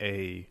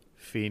a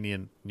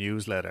Fenian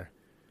newsletter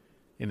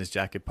in his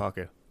jacket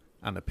pocket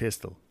and a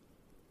pistol.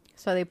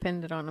 So they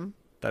pinned it on him.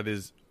 That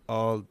is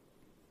all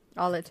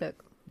it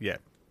took. Yeah.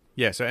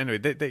 Yeah, so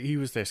anyway, he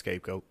was their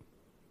scapegoat.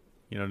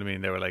 You know what I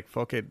mean? They were like,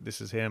 fuck it,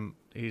 this is him.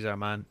 He's our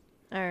man.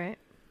 All right.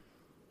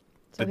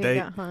 So he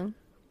got hung.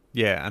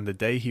 Yeah, and the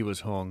day he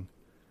was hung,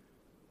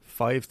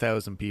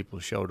 5,000 people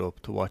showed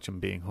up to watch him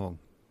being hung.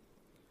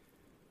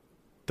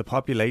 The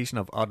population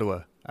of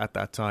Ottawa at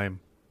that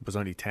time was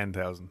only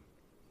 10,000.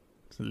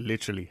 So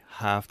literally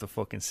half the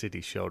fucking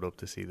city showed up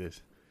to see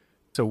this.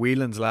 So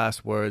Whelan's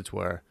last words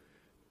were,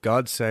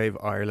 "God save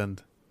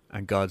Ireland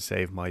and God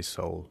save my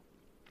soul."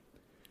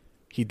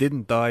 He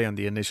didn't die on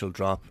the initial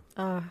drop.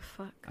 Oh,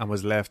 fuck. And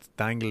was left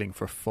dangling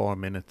for 4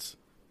 minutes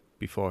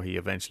before he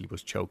eventually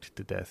was choked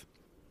to death.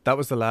 That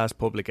was the last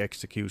public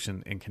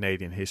execution in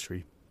Canadian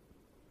history.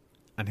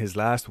 And his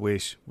last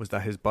wish was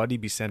that his body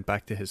be sent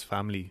back to his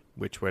family,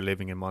 which were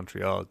living in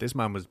Montreal. This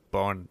man was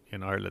born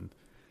in Ireland.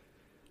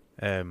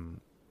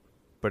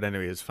 But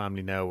anyway, his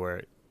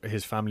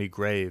family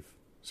grave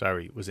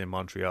was in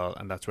Montreal,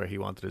 and that's where he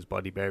wanted his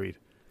body buried.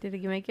 Did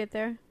he make it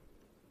there?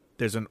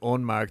 There's an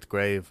unmarked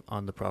grave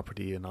on the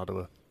property in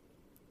Ottawa.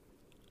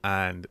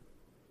 And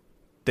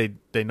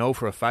they know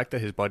for a fact that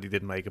his body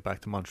didn't make it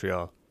back to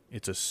Montreal.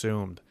 It's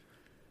assumed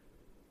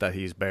that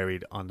he's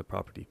buried on the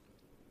property.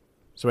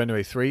 So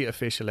anyway, 3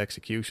 official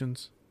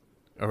executions,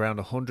 around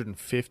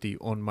 150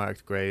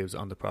 unmarked graves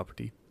on the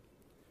property.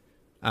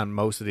 And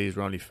most of these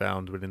were only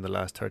found within the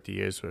last 30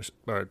 years,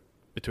 or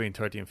between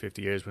 30 and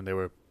 50 years, when they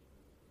were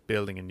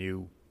building a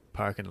new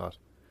parking lot.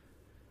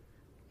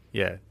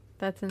 Yeah.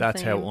 That's insane.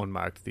 That's how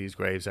unmarked these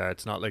graves are.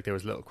 It's not like there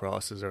was little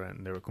crosses or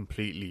anything. They were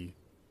completely...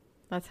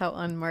 That's how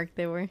unmarked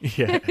they were.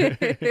 Yeah.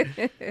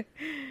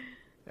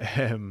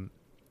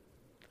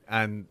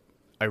 And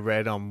I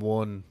read on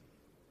one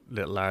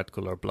little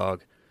article or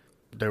blog,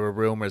 there were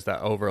rumours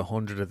that over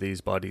 100 of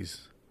these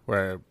bodies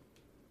were,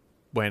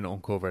 when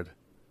uncovered,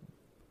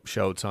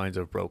 showed signs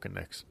of broken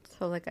necks.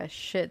 So like a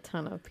shit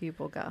ton of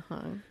people got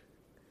hung.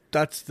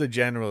 That's the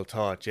general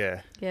thought,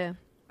 yeah. Yeah.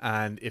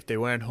 And if they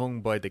weren't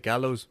hung by the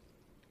gallows,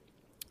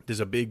 there's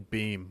a big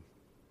beam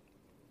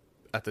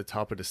at the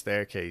top of the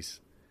staircase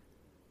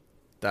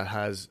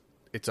that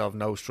it's of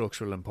no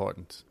structural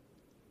importance.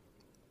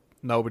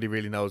 Nobody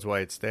really knows why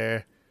it's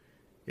there.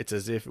 It's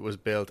as if it was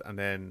built and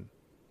then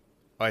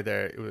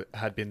either it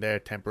had been there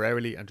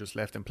temporarily and just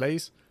left in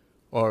place,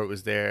 or it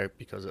was there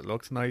because it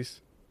looked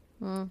nice.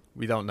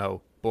 We don't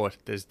know, but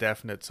there's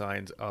definite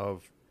signs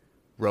of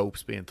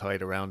ropes being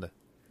tied around it.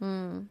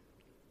 And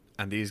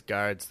these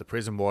guards, the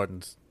prison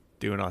wardens,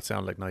 do not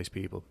sound like nice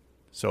people.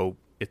 So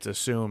it's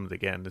assumed,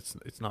 again,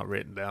 it's not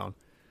written down,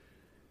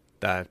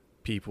 that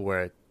people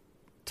were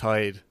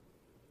tied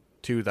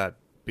to that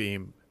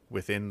beam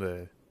within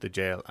the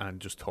jail and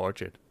just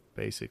tortured,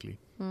 basically.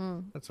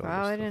 That's all.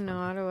 Wow, I didn't know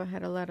Ottawa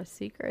had a lot of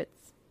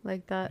secrets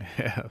like that.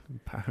 Yeah,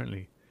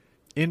 apparently.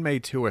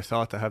 Inmates who were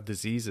thought to have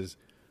diseases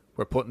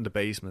were put in the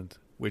basement,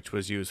 which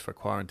was used for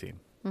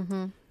quarantine.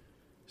 So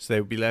they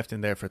would be left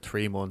in there for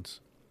 3 months,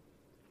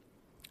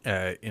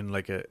 in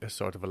like a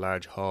sort of a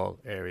large hall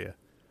area.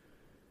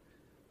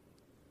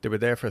 They were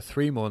there for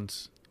 3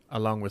 months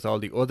along with all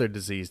the other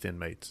diseased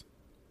inmates.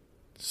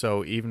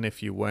 So even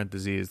if you weren't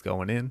diseased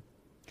going in...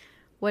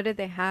 What did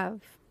they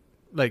have?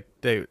 Like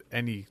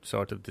any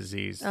sort of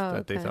disease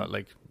that they thought,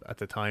 like at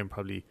the time,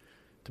 probably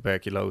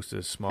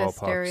tuberculosis, smallpox.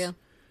 Hysteria.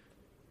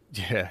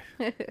 Yeah.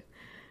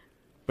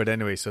 But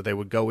anyway, so they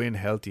would go in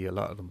healthy, a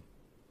lot of them,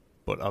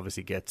 but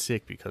obviously get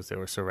sick because they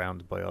were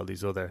surrounded by all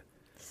these other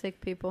sick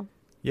people.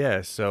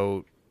 Yeah,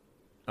 so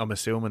I'm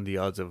assuming the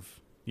odds of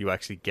you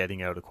actually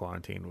getting out of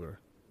quarantine were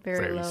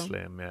very low.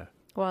 Slim. Yeah.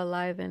 Well,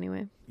 alive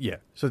anyway. Yeah.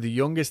 So the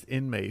youngest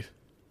inmate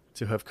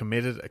to have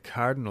committed a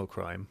cardinal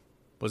crime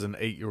was an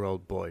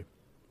 8-year-old boy.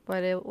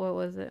 What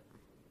was it?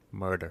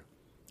 Murder.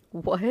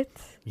 What?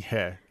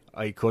 Yeah.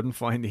 I couldn't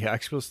find the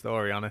actual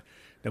story on it.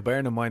 Now,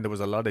 bearing in mind there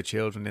was a lot of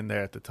children in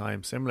there at the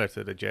time, similar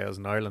to the jails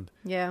in Ireland.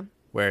 Yeah.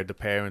 Where the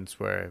parents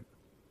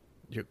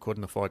you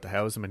couldn't afford to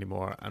house them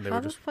anymore. And How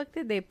the fuck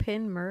did they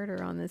pin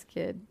murder on this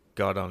kid?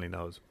 God only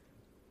knows.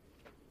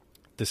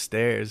 The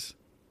stairs,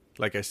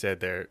 like I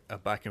said, they're a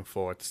back and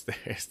forth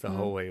stairs the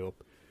whole way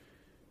up.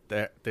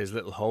 There's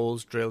little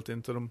holes drilled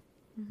into them.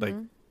 Like,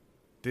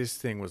 this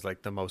thing was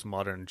like the most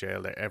modern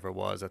jail there ever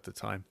was at the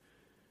time.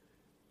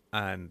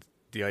 And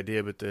the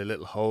idea with the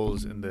little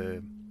holes in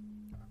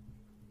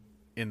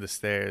the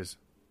stairs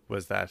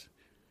was that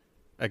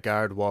a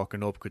guard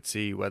walking up could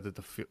see whether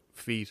the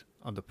feet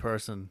on the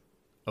person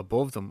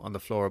above them, on the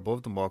floor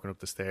above them walking up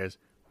the stairs,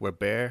 were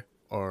bare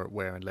or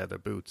wearing leather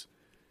boots.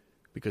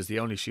 Because the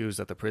only shoes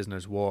that the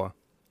prisoners wore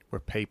were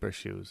paper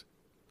shoes,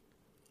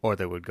 or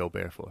they would go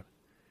barefoot.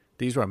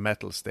 These were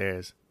metal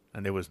stairs,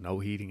 and there was no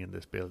heating in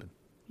this building.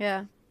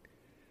 Yeah.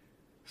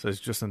 So it's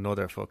just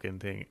another fucking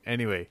thing.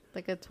 Anyway.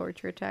 Like a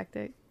torture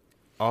tactic.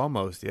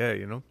 Almost, yeah,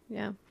 you know?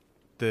 Yeah.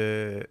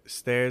 The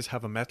stairs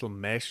have a metal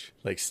mesh,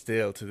 like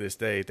still to this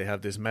day, they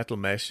have this metal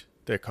mesh.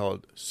 They're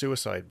called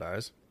suicide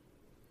bars.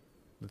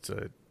 It's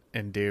a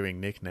endearing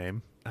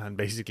nickname. And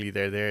basically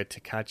they're there to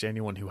catch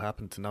anyone who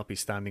happened to not be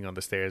standing on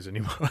the stairs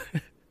anymore.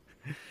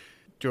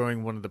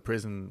 During one of the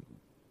prison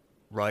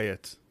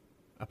riots,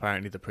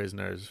 apparently the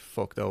prisoners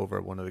fucked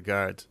over one of the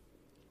guards.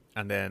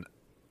 And then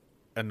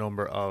a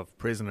number of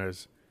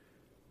prisoners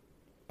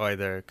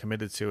either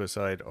committed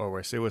suicide or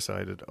were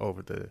suicided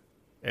over the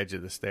edge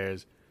of the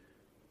stairs.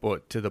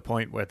 But to the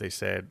point where they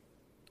said,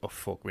 oh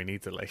fuck, we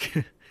need to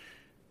like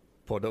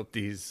put up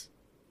this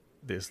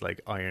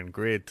like iron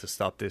grid to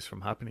stop this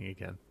from happening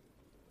again.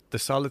 The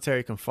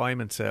solitary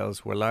confinement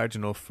cells were large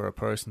enough for a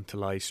person to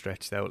lie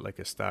stretched out like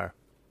a star.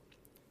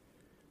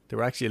 They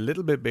were actually a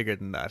little bit bigger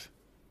than that,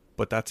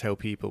 but that's how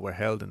people were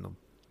held in them,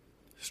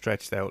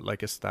 stretched out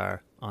like a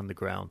star on the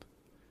ground.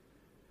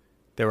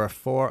 There are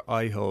 4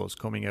 eye holes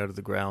coming out of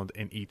the ground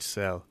in each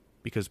cell,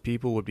 because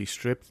people would be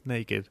stripped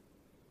naked,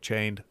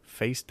 chained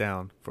face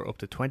down for up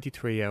to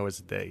 23 hours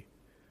a day.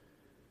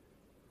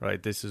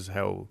 Right, this is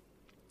how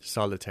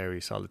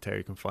solitary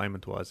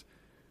confinement was.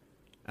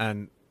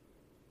 And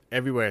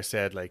everywhere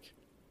said like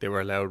they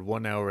were allowed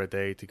 1 hour a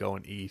day to go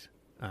and eat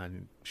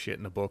and shit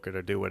in a bucket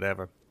or do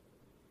whatever.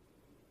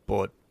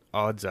 But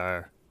odds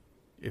are,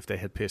 if they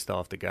had pissed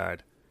off the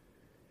guard,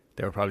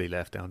 they were probably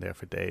left down there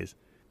for days.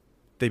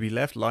 They'd be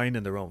left lying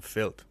in their own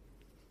filth.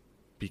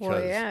 Because,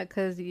 well, yeah,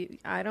 because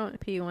I don't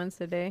pee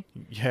once a day.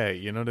 Yeah,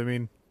 you know what I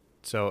mean?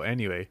 So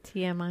anyway.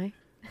 TMI.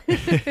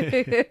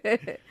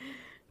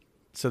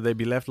 So they'd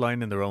be left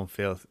lying in their own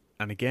filth.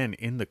 And again,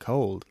 in the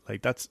cold.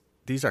 Like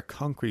these are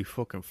concrete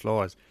fucking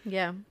floors.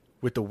 Yeah.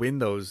 With the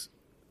windows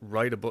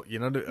right above, you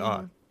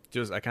know,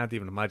 I can't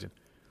even imagine.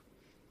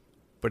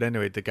 But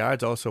anyway, the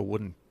guards also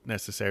wouldn't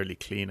necessarily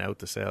clean out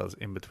the cells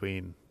in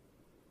between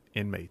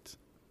inmates.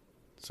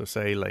 So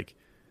say like...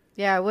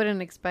 Yeah, I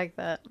wouldn't expect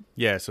that.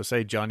 Yeah, so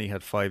say Johnny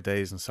had 5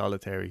 days in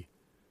solitary,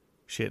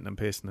 shitting and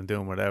pissing and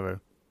doing whatever,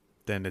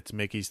 then it's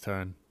Mickey's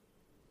turn.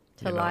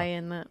 To lie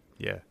in that.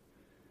 Yeah.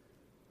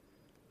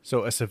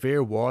 So a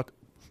severe water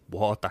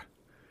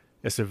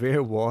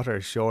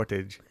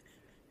shortage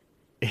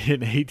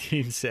in the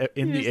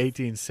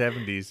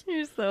 1870s.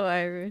 You're so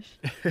Irish.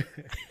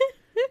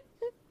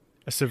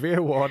 A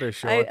severe water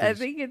shortage. I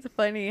think it's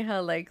funny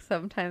how like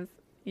sometimes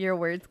your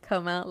words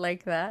come out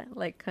like that,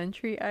 like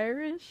country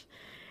Irish.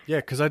 Yeah,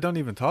 because I don't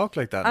even talk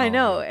like that. I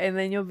know, and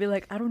then you'll be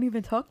like, I don't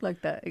even talk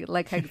like that,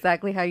 like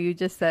exactly how you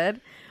just said.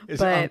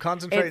 I'm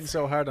concentrating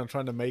so hard on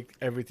trying to make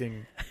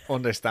everything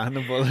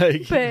understandable.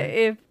 Like,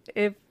 but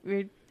if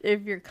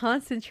you're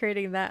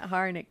concentrating that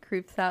hard and it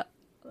creeps out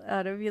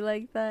of you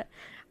like that,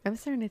 I'm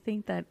starting to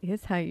think that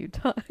is how you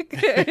talk.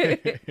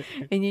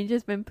 And you've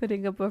just been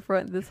putting up a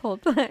front this whole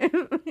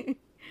time.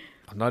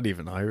 I'm not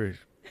even Irish.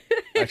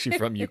 Actually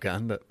from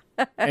Uganda.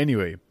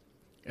 Anyway,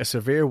 a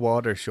severe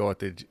water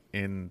shortage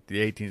in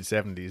the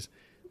 1870s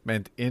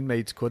meant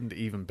inmates couldn't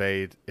even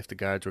bathe if the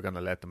guards were going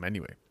to let them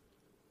anyway.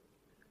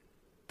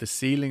 The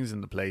ceilings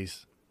in the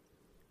place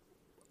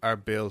are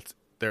built...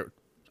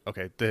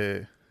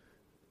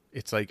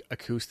 it's like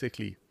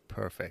acoustically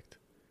perfect.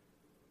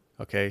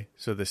 Okay,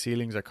 so the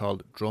ceilings are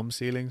called drum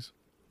ceilings,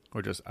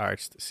 or just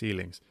arched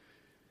ceilings.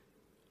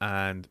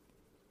 And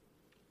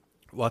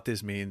what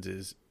this means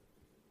is,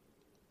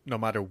 no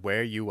matter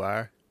where you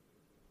are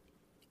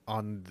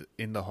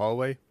in the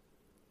hallway,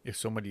 if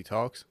somebody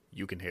talks,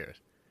 you can hear it.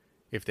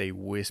 If they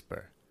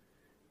whisper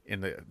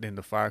in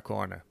the far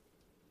corner,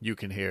 you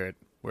can hear it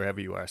wherever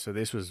you are. So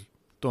this was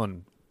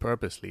done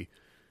purposely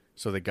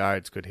so the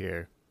guards could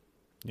hear,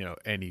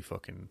 any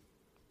fucking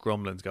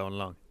grumblings going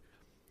along.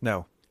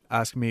 Now,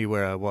 ask me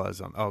where I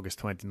was on August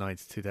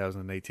 29th,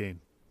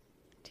 2018.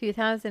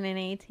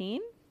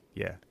 2018?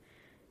 Yeah.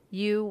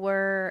 You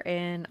were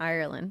in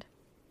Ireland.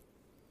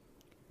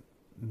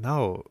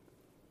 No.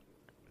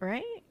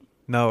 Right?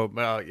 No,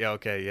 well, yeah,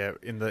 okay, yeah.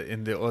 In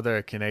the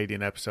other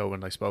Canadian episode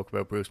when I spoke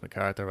about Bruce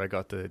McArthur, I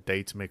got the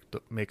dates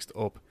mixed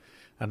up.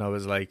 And I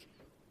was like,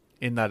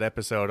 in that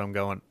episode, I'm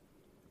going,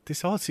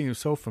 this all seems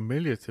so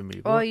familiar to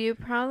me. Well, you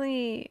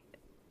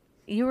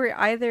were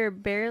either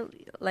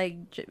barely,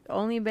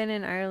 only been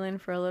in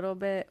Ireland for a little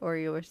bit, or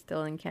you were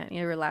still in Canada.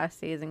 Your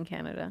last days in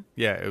Canada.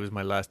 Yeah, it was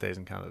my last days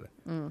in Canada.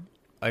 Mm.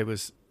 I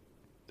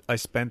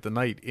spent the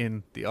night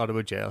in the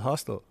Ottawa jail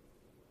hostel.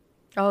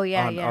 Oh,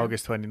 yeah, on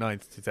August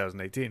 29th,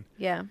 2018.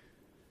 Yeah.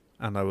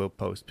 And I will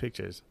post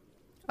pictures.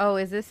 Oh,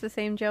 is this the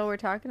same jail we're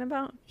talking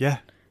about? Yeah.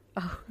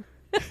 Oh.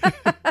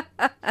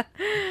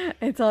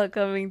 It's all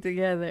coming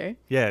together.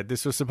 Yeah,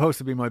 this was supposed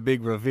to be my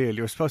big reveal.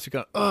 You were supposed to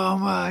go, oh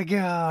my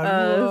God.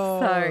 Oh, whoa."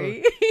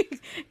 sorry.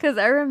 Because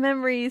I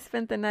remember you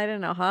spent the night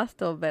in a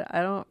hostel, but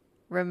I don't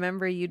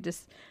remember you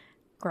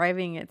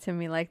describing it to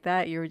me like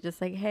that. You were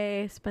just like,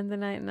 hey, spend the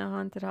night in a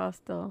haunted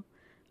hostel.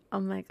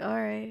 I'm like,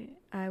 all right,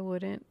 I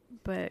wouldn't,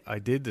 but I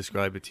did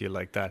describe it to you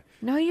like that.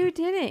 no, you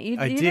didn't. You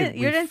I didn't. did.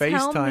 You We didn't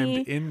tell FaceTimed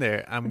me in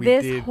there and we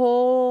this did.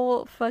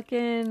 whole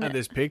fucking. And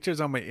there's pictures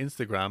on my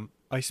Instagram.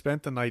 I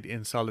spent the night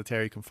in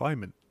solitary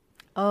confinement.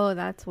 Oh,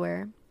 that's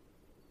where.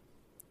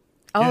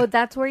 Oh, Yeah.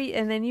 that's where you.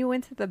 And then you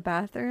went to the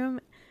bathroom,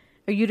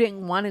 or you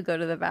didn't want to go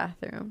to the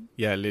bathroom.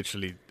 Yeah,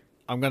 literally.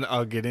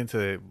 I'll get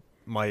into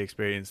my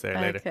experience there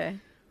later. Okay,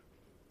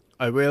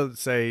 I will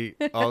say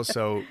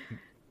also,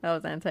 that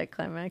was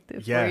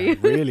anticlimactic yeah, for you.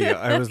 really,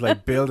 I was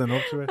like building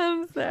up to it.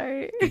 I'm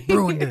sorry.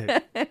 Ruined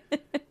it.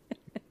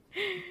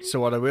 So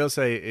what I will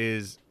say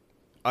is,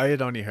 I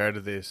had only heard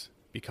of this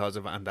because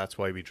of, and that's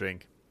why we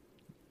drink,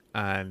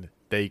 and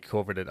they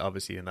covered it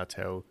obviously, and that's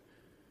how.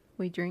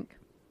 We drink,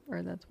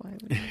 or that's why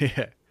we.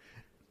 Yeah,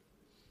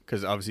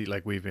 because obviously,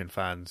 like we've been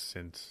fans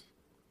since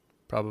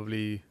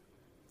probably.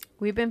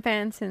 We've been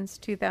fans since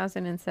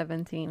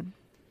 2017.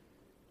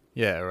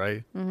 Yeah,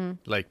 right. Mm-hmm.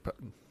 Like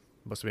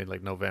must have been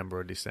like November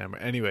or December.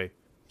 Anyway,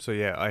 so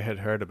yeah, I had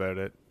heard about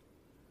it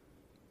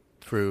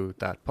through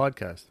that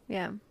podcast.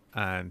 Yeah.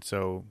 And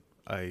so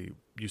I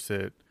used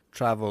to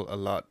travel a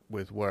lot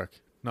with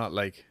work, not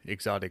like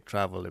exotic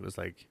travel. It was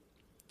like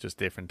just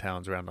different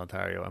towns around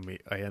Ontario, and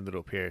I ended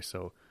up here,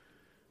 so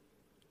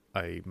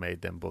I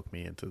made them book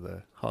me into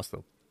the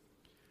hostel.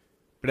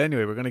 But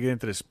anyway, we're going to get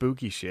into the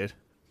spooky shit.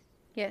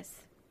 Yes.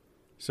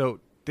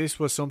 So this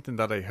was something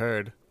that I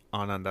heard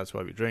on And That's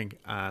Why We Drink,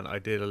 and I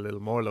did a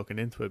little more looking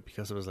into it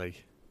because I was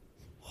like,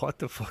 what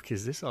the fuck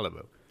is this all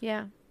about?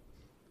 Yeah.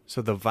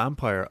 So the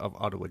Vampire of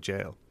Ottawa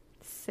Jail.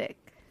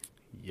 Sick.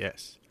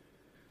 Yes.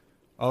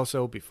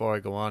 Also, before I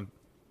go on,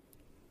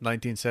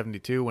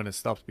 1972, when it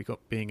stopped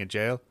being a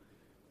jail,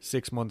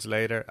 6 months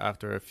later,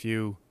 after a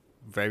few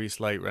very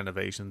slight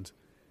renovations,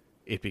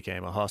 it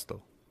became a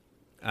hostel.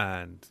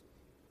 And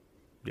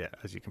yeah,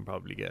 as you can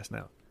probably guess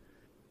now.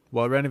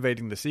 While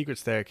renovating the secret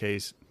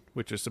staircase,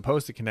 which was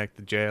supposed to connect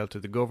the jail to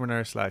the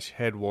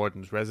governor/head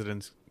warden's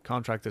residence,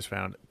 contractors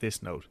found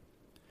this note.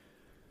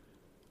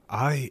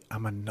 I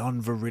am a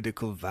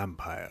non-veridical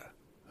vampire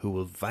who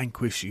will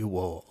vanquish you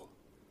all.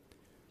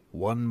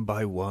 One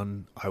by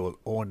one, I will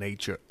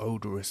ornate your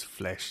odorous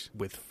flesh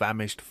with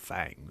famished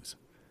fangs.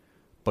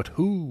 But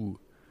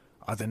who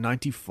are the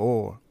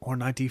 94 or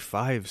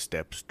 95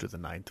 steps to the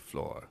 9th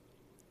floor?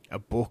 A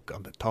book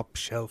on the top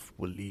shelf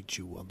will lead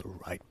you on the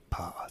right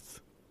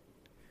path.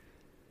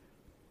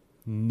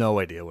 No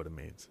idea what it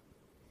means.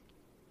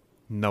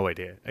 No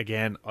idea.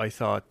 Again, I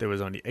thought there was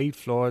only 8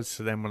 floors,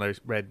 so then when I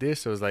read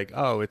this, I was like,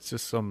 oh, it's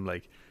just some,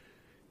 like,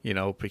 you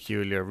know,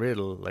 peculiar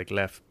riddle, like,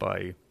 left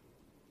by,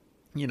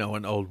 you know,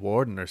 an old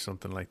warden or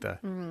something like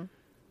that. Mm-hmm.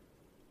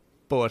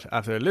 But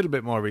after a little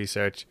bit more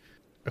research,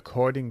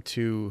 according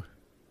to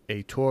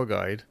a tour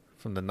guide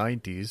from the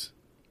 90s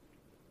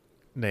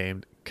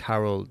named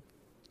Carol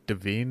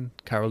Devine,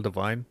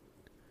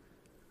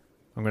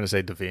 I'm going to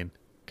say Devine,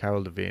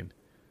 Carol Devine,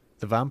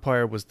 the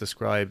vampire was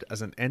described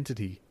as an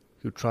entity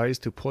who tries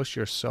to push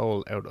your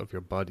soul out of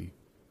your body,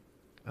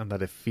 and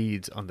that it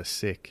feeds on the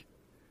sick.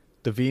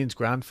 Devine's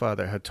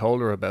grandfather had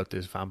told her about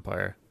this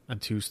vampire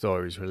and 2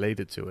 stories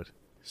related to it.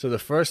 So the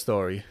first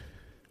story,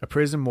 a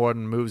prison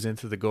warden moves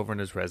into the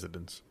governor's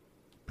residence.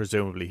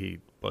 Presumably he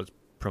was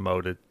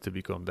promoted to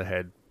become the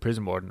head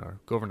prison warden or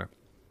governor.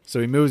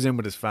 So he moves in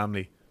with his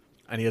family,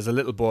 and he has a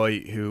little boy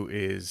who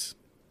is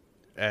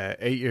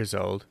 8 years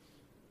old.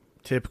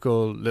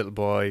 Typical little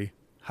boy,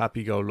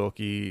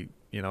 happy-go-lucky,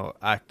 you know,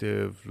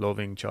 active,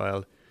 loving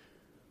child.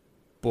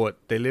 But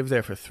they lived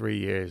there for 3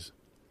 years,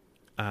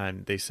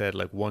 and they said,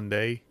 like, one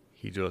day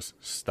he just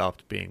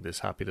stopped being this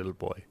happy little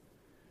boy.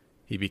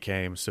 He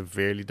became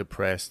severely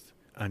depressed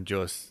and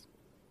just,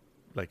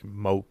 like,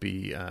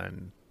 mopey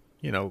and,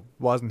 you know,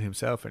 wasn't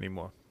himself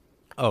anymore.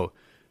 Oh,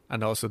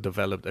 and also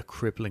developed a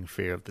crippling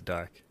fear of the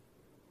dark.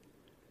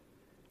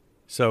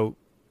 So,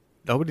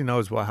 nobody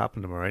knows what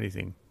happened to him or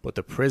anything, but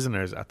the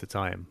prisoners at the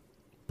time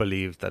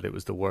believed that it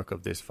was the work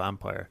of this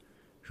vampire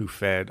who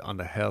fed on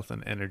the health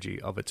and energy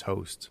of its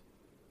host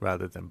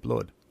rather than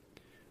blood.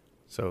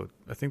 So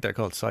I think they're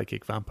called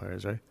psychic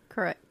vampires, right?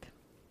 Correct.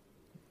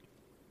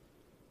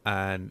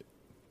 And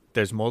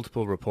there's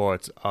multiple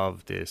reports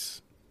of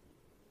this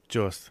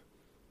just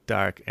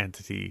dark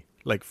entity,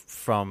 like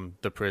from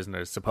the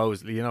prisoners.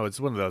 Supposedly, you know,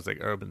 it's one of those like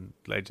urban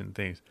legend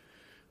things,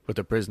 but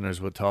the prisoners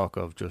would talk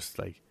of just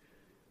like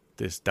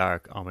this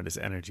dark, ominous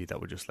energy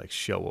that would just like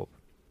show up.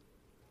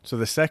 So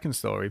the second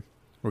story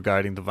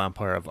regarding the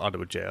Vampire of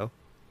Ottawa Jail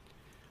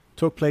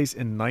took place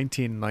in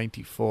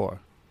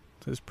 1994.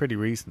 So it's pretty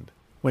recent.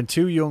 When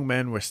 2 young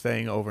men were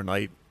staying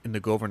overnight in the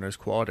governor's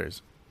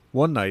quarters.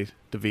 One night,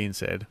 Devine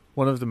said,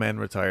 one of the men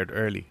retired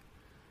early.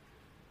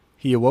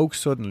 He awoke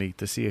suddenly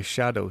to see a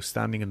shadow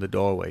standing in the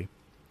doorway.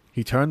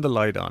 He turned the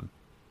light on,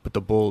 but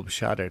the bulb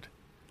shattered.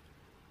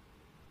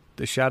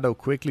 The shadow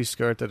quickly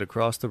skirted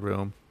across the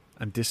room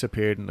and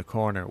disappeared in the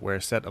corner where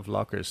a set of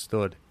lockers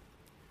stood.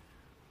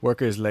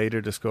 Workers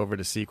later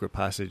discovered a secret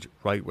passage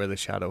right where the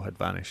shadow had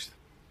vanished.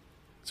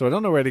 So I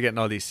don't know where they're getting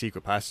all these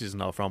secret passages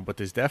and all from, but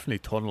there's definitely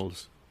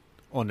tunnels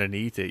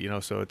underneath it, you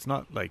know, so it's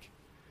not like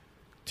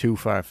too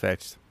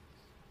far-fetched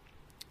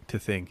to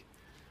think.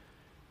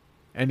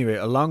 Anyway,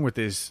 along with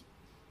this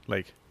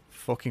like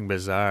fucking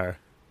bizarre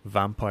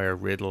vampire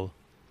riddle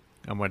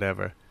and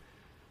whatever,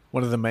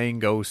 one of the main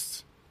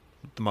ghosts,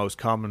 the most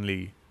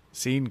commonly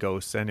seen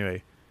ghosts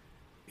anyway,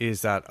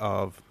 is that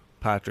of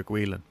Patrick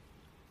Whelan,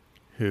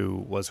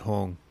 who was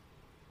hung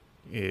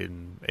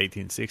in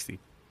 1860.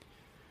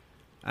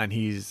 And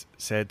he's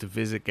said to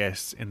visit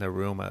guests in their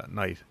room at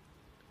night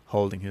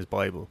holding his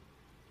Bible.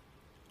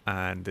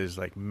 And there's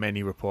like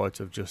many reports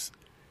of just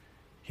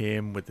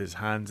him with his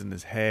hands in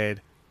his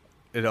head.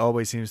 It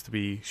always seems to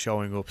be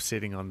showing up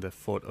sitting on the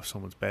foot of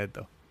someone's bed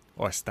though,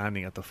 or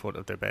standing at the foot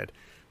of their bed,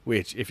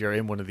 which if you're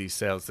in one of these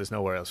cells, there's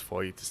nowhere else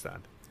for you to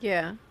stand.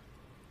 Yeah.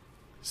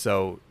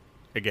 So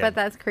again, but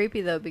that's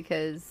creepy though,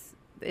 because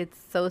it's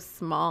so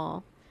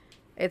small.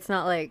 It's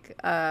not like,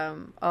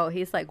 oh,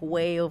 he's like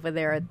way over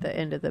there at the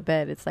end of the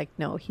bed. It's like,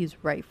 no,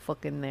 he's right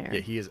fucking there. Yeah,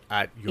 he is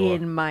at your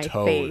in my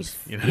toes. face.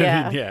 You know what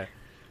I mean? Yeah.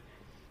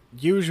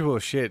 Usual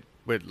shit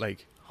with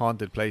like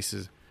haunted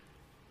places,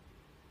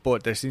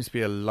 but there seems to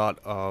be a lot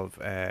of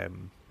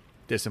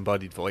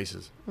disembodied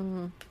voices,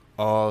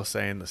 all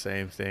saying the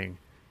same thing.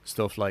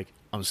 Stuff like,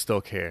 I'm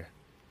stuck here,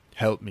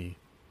 help me.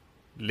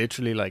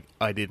 Literally like,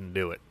 I didn't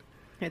do it.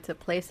 It's a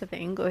place of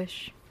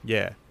anguish.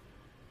 Yeah.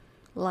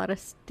 A lot of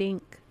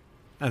stink.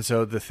 And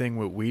so the thing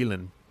with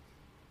Whelan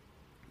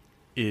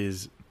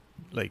is,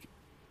 like,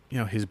 you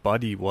know, his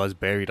body was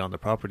buried on the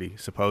property,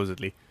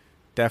 supposedly.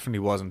 Definitely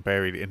wasn't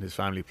buried in his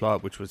family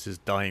plot, which was his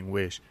dying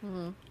wish.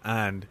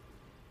 And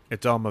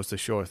it's almost a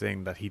sure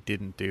thing that he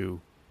didn't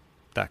do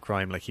that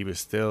crime. Like, he was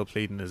still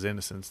pleading his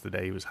innocence the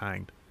day he was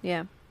hanged.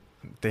 Yeah.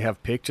 They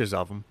have pictures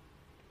of him,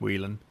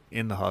 Whelan,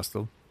 in the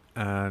hostel.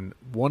 And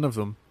one of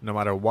them, no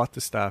matter what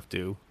the staff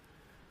do,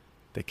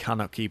 they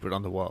cannot keep it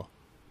on the wall.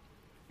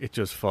 It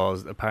just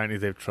falls. Apparently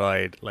they've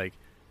tried, like,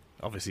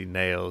 obviously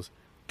nails,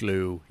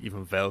 glue,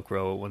 even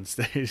Velcro at one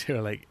stage,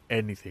 or like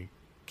anything.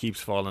 Keeps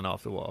falling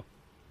off the wall.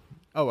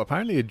 Oh,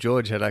 apparently a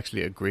judge had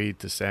actually agreed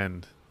to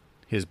send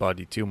his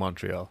body to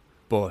Montreal.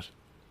 But,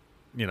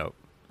 you know,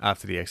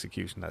 after the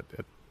execution that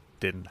it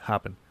didn't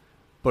happen.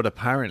 But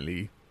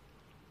apparently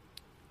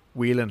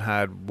Whelan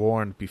had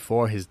warned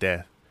before his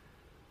death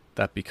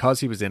that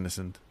because he was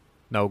innocent,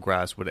 no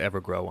grass would ever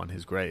grow on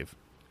his grave.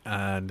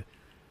 And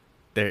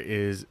there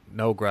is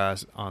no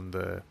grass on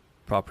the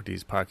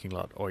property's parking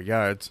lot or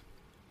yards.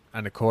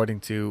 And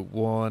according to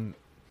one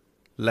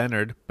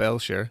Leonard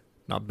Belcher,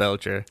 not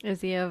Belcher.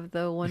 Is he of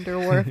the Wonder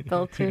Wharf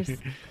Belchers?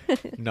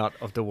 Not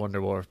of the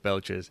Wonder Wharf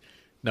Belchers.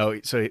 No,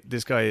 so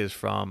this guy is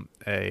from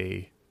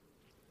a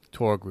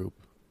tour group,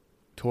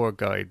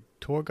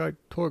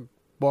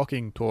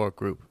 walking tour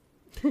group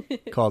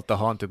called The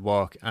Haunted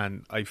Walk.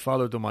 And I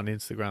followed them on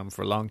Instagram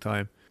for a long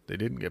time. They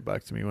didn't get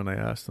back to me when I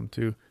asked them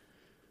to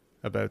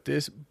about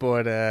this,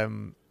 but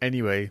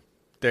anyway,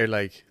 they're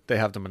like, they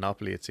have the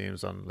monopoly, it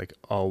seems, on like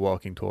all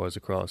walking tours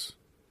across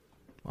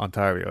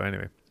Ontario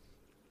anyway.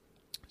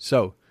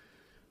 So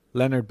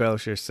Leonard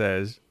Belcher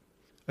says,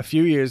 a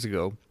few years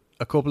ago,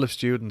 a couple of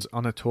students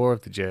on a tour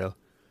of the jail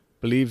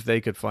believed they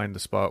could find the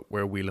spot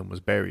where Whelan was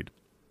buried,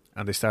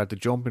 and they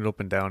started jumping up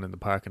and down in the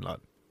parking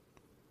lot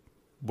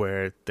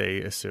where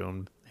they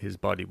assumed his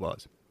body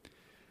was,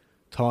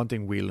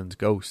 taunting Whelan's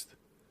ghost.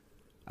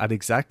 At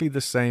exactly the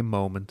same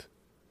moment,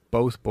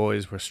 both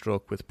boys were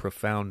struck with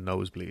profound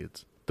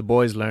nosebleeds. The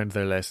boys learned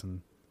their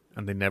lesson,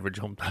 and they never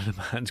jumped on a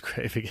man's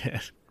grave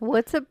again.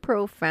 What's a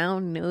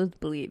profound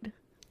nosebleed?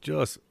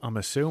 Just, I'm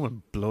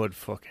assuming blood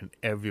fucking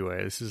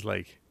everywhere. This is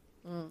like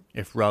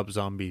if Rob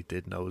Zombie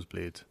did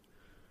nosebleeds.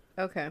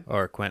 Okay.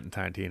 Or Quentin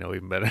Tarantino,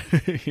 even better.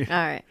 All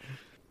right.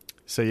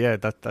 So yeah,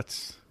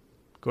 that's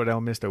good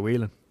old Mr.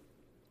 Whelan.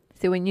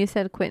 See, when you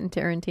said Quentin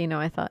Tarantino,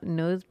 I thought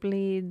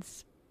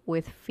nosebleeds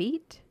with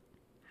feet?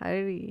 How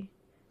did he...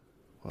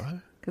 What?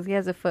 Because he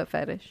has a foot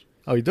fetish.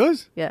 Oh, he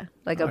does? Yeah,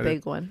 like a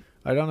big one.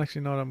 I don't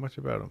actually know that much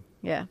about him.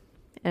 Yeah.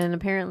 And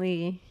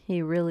apparently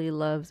he really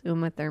loves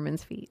Uma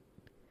Thurman's feet.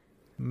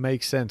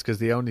 Makes sense, because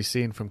the only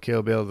scene from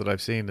Kill Bill that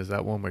I've seen is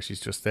that one where she's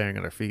just staring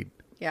at her feet.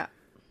 Yeah.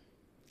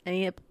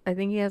 And I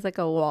think he has like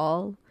a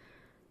wall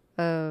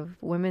of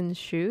women's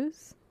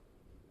shoes.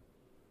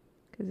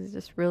 Because he's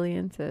just really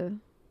into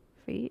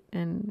feet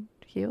and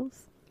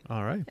heels.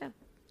 All right. Yeah.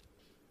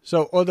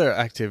 So other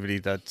activity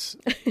that's,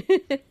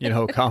 you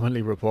know,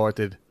 commonly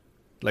reported,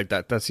 like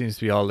that seems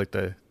to be all like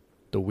the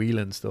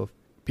Whelan stuff.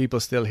 People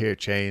still hear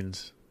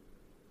chains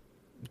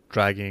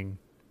dragging,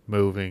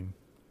 moving,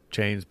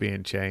 chains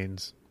being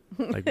chains,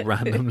 like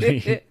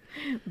randomly.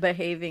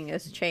 Behaving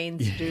as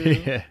chains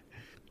do. Yeah.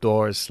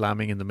 Doors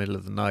slamming in the middle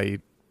of the night,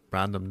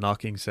 random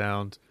knocking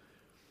sounds.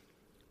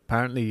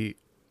 Apparently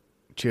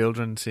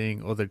children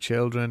seeing other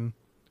children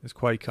is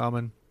quite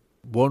common.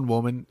 One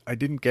woman, I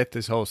didn't get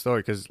this whole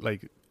story because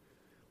like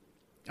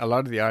a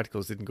lot of the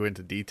articles didn't go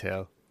into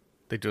detail.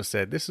 They just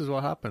said, this is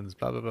what happens,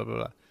 blah, blah, blah, blah,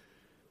 blah.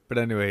 But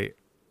anyway,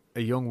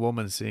 a young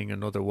woman seeing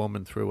another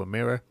woman through a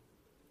mirror.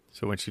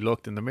 So when she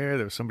looked in the mirror,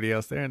 there was somebody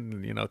else there,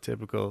 and, you know,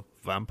 typical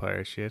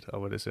vampire shit, I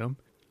would assume.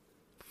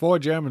 4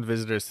 German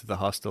visitors to the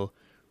hostel,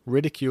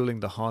 ridiculing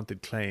the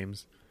haunted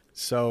claims.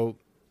 So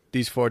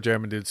these 4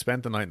 German dudes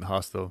spent the night in the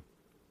hostel.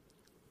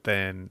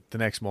 Then the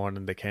next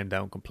morning they came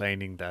down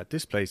complaining that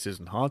this place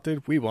isn't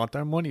haunted, we want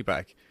our money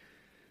back.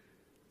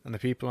 And the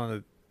people on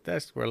the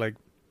desk were like,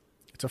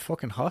 it's a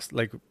fucking hostel,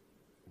 like,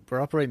 we're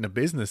operating a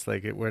business,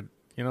 like, we're,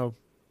 you know,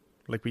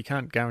 like, we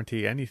can't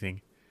guarantee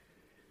anything.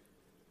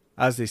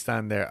 As they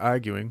stand there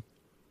arguing,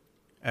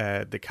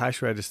 the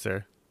cash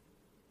register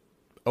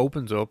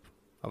opens up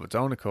of its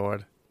own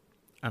accord,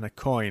 and a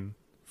coin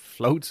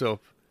floats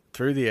up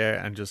through the air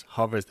and just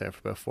hovers there for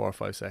about 4 or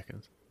 5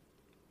 seconds,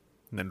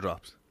 and then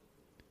drops.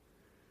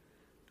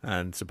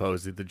 And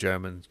supposedly the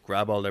Germans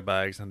grab all their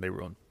bags and they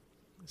run.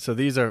 So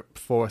these are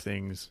 4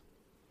 things,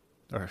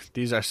 or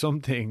these are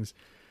some things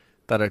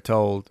that are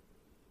told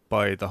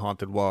by the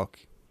Haunted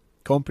Walk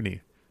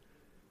company.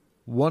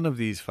 One of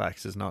these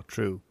facts is not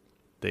true,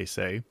 they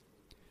say.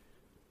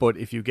 But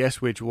if you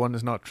guess which one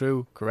is not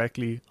true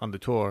correctly on the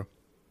tour,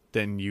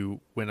 then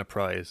you win a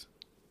prize.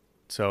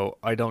 So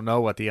I don't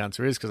know what the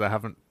answer is because I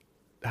haven't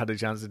had a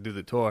chance to do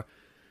the tour,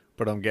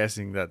 but I'm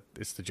guessing that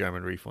it's the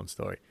German refund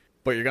story.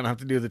 But you're going to have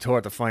to do the tour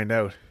to find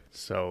out.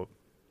 So,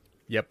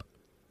 yep.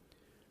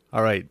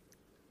 Alright.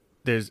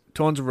 There's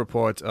tons of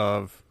reports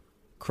of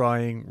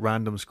crying,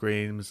 random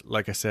screams,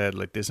 like I said,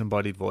 like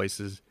disembodied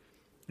voices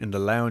in the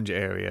lounge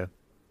area,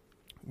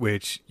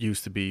 which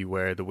used to be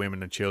where the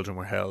women and children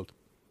were held.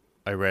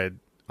 I read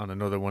on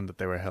another one that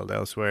they were held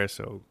elsewhere,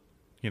 so,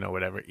 you know,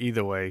 whatever.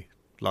 Either way,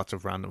 lots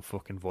of random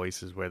fucking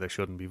voices where there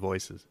shouldn't be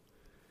voices.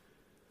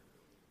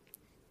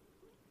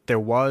 There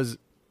was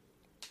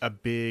a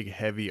big,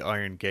 heavy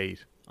iron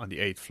gate on the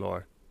 8th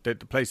floor. The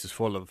place is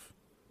full of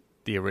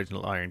the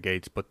original iron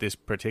gates, but this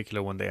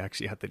particular one they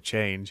actually had to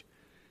change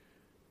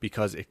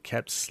because it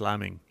kept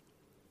slamming,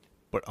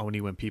 but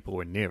only when people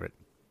were near it.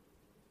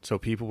 So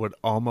people would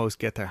almost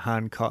get their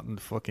hand caught in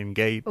the fucking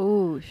gate.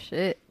 Oh,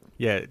 shit.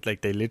 Yeah,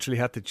 like they literally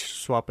had to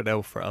swap it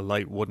out for a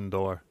light wooden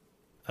door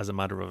as a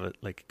matter of it,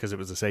 like, because it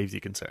was a safety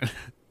concern.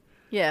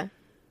 Yeah,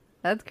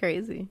 that's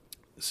crazy.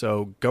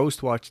 So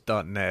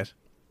ghostwatch.net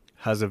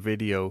has a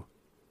video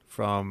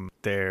from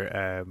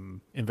their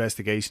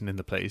investigation in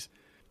the place,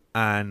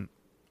 and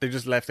they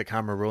just left the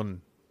camera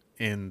run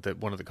in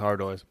one of the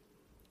corridors,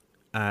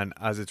 and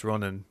as it's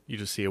running you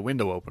just see a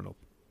window open up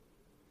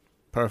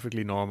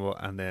perfectly normal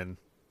and then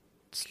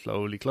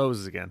slowly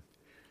closes again,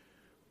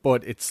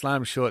 but it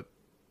slammed shut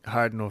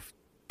hard enough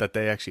that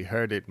they actually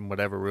heard it in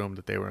whatever room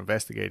that they were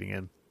investigating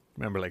in.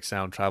 Remember, like,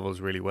 sound travels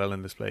really well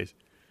in this place.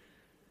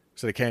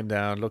 So they came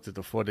down, looked at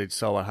the footage,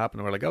 saw what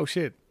happened, and were like, oh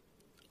shit.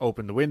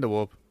 Opened the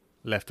window up,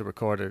 left the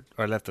recorder,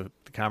 or left the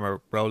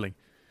camera rolling.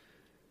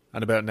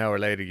 And about an hour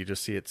later, you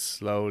just see it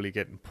slowly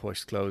getting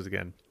pushed closed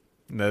again.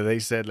 Now, they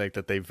said, like,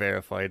 that they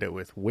verified it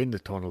with wind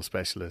tunnel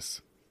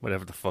specialists,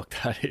 whatever the fuck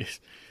that is.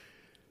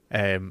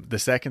 The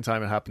second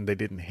time it happened, they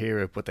didn't hear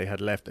it, but they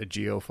had left a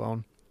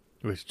geophone,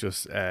 which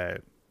just,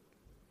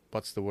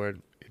 what's the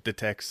word? It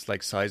detects,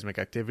 like, seismic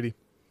activity.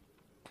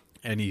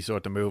 Any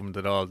sort of movement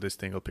at all, this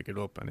thing will pick it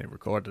up, and it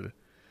recorded it.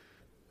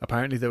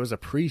 Apparently there was a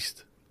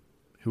priest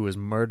who was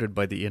murdered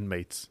by the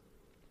inmates.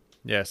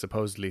 Yeah,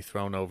 supposedly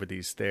thrown over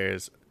these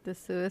stairs. The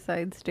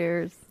suicide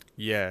stairs.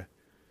 Yeah.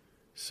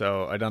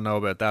 So I don't know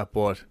about that,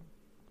 but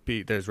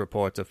there's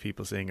reports of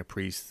people seeing a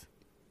priest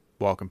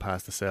walking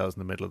past the cells in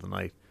the middle of the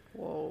night.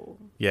 Whoa.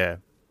 Yeah.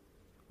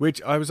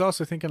 Which I was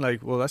also thinking,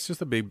 like, well, that's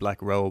just a big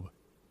black robe.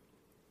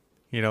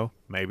 You know,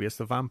 maybe it's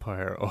the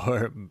vampire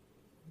or,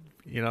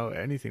 you know,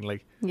 anything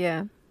like.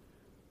 Yeah.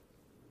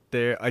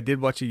 I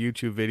did watch a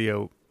YouTube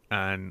video,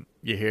 and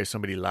you hear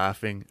somebody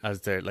laughing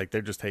as they're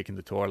just taking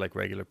the tour like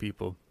regular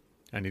people,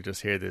 and you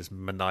just hear this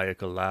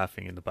maniacal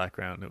laughing in the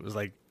background. It was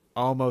like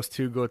almost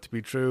too good to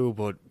be true,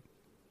 but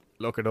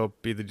look it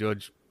up, be the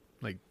judge,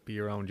 like, be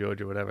your own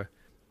judge or whatever.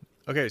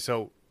 Okay,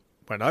 so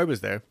when I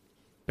was there,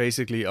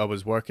 basically I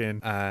was working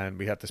and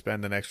we had to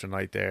spend an extra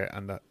night there,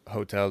 and the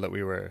hotel that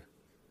we were,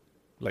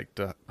 like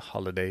the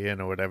Holiday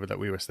Inn or whatever that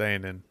we were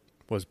staying in,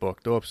 was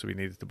booked up, so we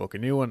needed to book a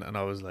new one, and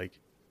I was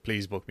like,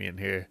 please book me in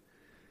here.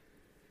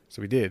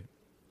 So we did,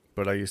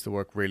 but I used to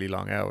work really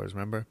long hours,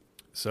 remember?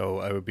 So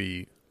I would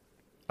be,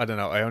 I don't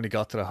know, I only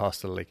got to the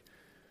hostel like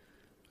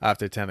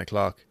after 10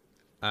 o'clock,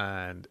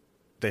 and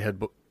they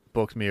had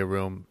booked me a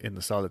room in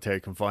the solitary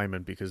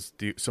confinement because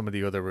some of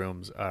the other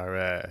rooms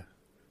are,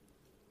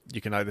 you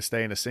can either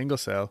stay in a single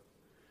cell,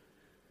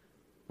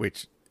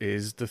 which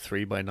is the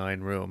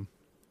 3x9 room,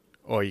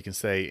 or you can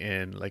stay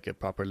in like a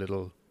proper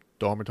little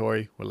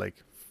dormitory with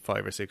like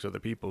 5 or 6 other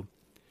people.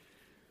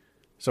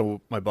 So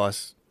my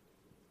boss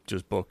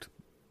just booked,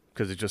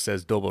 because it just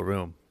says double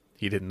room.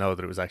 He didn't know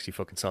that it was actually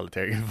fucking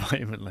solitary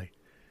confinement, like.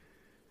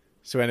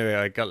 So anyway,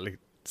 I got like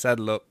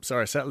settled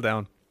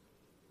down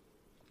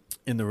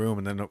in the room,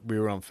 and then we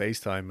were on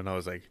FaceTime, and I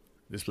was like,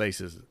 this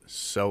place is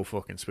so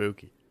fucking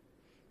spooky.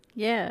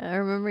 Yeah, I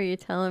remember you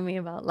telling me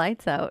about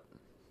Lights Out.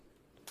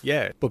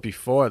 Yeah, but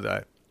before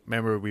that,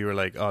 remember we were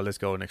like, oh, let's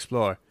go and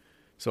explore.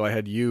 So I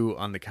had you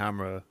on the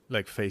camera,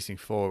 like facing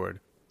forward.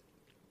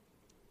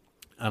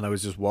 And I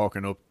was just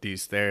walking up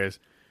these stairs.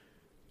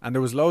 And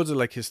there was loads of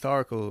like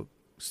historical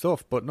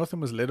stuff, but nothing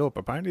was lit up.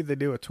 Apparently they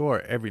do a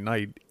tour every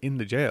night in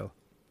the jail.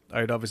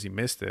 I'd obviously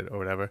missed it or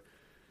whatever.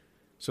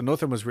 So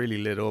nothing was really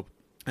lit up.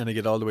 And I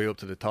get all the way up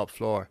to the top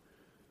floor.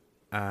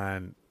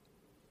 And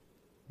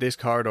this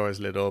corridor is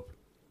lit up.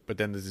 But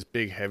then there's this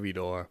big heavy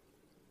door.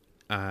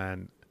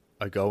 And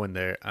I go in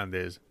there and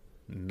there's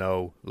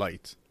no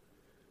lights.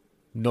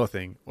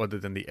 Nothing other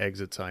than the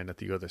exit sign at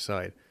the other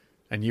side.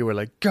 And you were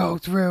like, go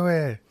through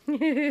it.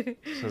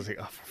 So I was like,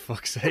 oh, for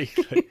fuck's sake.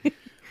 Like,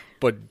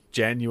 but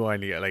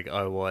genuinely, like,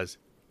 I was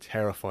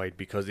terrified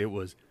because it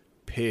was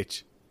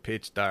pitch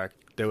dark.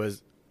 There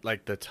was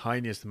like the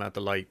tiniest amount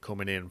of light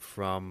coming in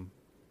from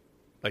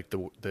like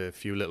the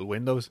few little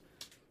windows.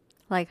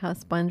 Like how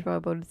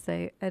SpongeBob would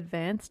say,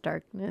 advanced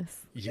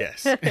darkness.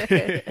 Yes.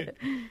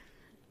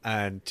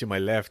 And to my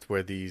left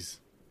were these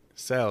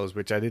cells,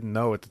 which I didn't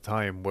know at the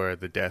time were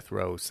the death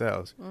row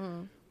cells.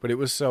 But it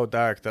was so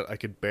dark that I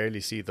could barely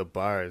see the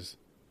bars,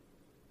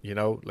 you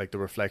know, like the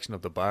reflection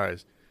of the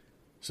bars.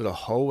 So the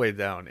whole way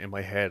down in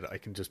my head, I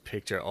can just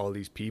picture all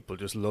these people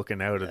just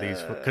looking out of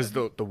these, because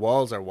the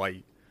walls are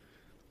white.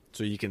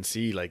 So you can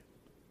see like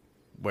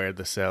where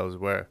the cells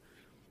were.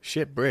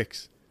 Shit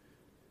bricks.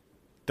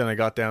 Then I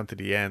got down to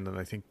the end and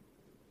I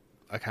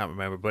can't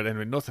remember, but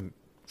anyway, nothing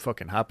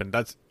fucking happened.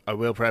 I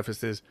will preface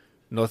this,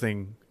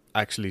 nothing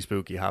actually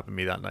spooky happened to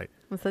me that night.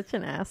 I'm such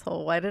an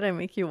asshole. Why did I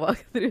make you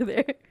walk through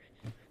there?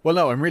 Well,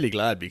 no, I'm really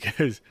glad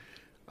because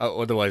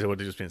otherwise I would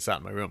have just been sat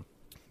in my room.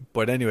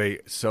 But anyway,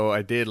 so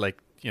I did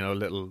like, you know,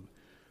 little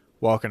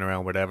walking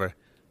around, whatever.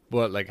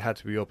 But like had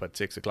to be up at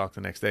 6 o'clock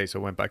the next day. So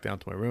I went back down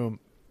to my room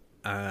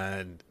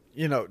and,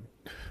 you know,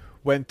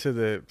 found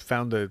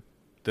the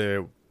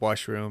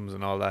washrooms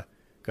and all that.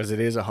 Because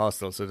it is a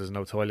hostel, so there's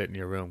no toilet in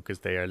your room. Because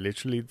they are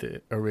literally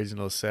the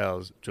original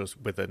cells,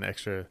 just with an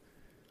extra,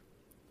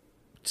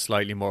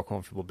 slightly more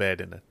comfortable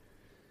bed in it.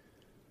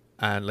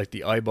 And like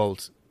the eye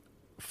bolts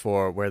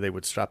for where they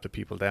would strap the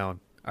people down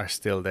are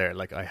still there.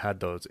 Like I had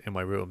those in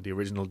my room. The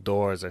original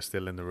doors are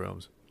still in the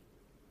rooms.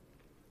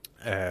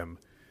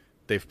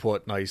 They've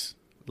put nice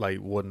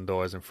light wooden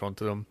doors in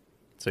front of them,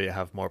 so you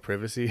have more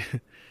privacy.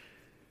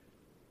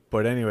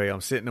 But anyway,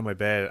 I'm sitting in my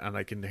bed and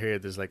I can hear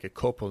there's like a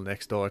couple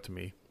next door to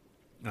me.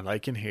 And I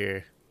can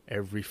hear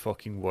every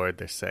fucking word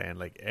they're saying.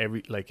 Like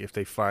if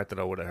they farted,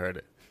 I would have heard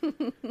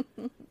it.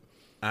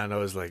 And I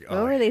was like,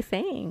 what were they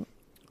saying?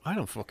 I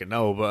don't fucking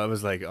know, but I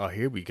was like, oh,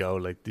 here we go.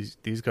 Like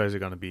these guys are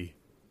gonna be,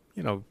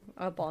 you know,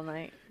 Up all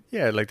night.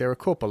 Yeah, like they're a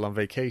couple on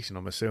vacation,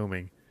 I'm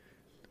assuming.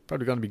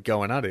 Probably gonna be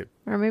going at it.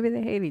 Or maybe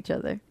they hate each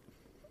other.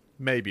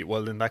 Maybe.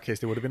 Well, in that case,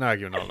 they would have been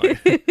arguing all night.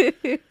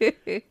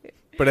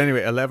 But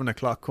anyway, 11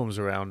 o'clock comes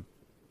around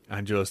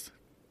and just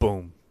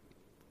boom,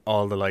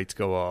 all the lights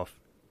go off.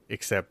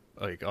 Except,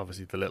 like,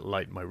 obviously the little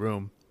light in my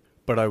room.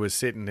 But I was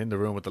sitting in the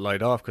room with the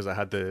light off because I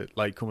had the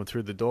light coming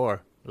through the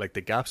door. Like,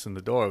 the gaps in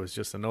the door was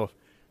just enough.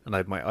 And I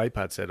had my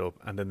iPad set up.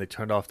 And then they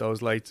turned off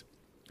those lights.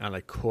 And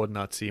I could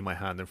not see my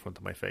hand in front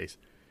of my face.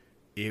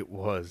 It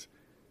was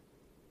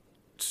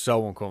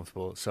so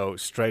uncomfortable. So,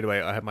 straight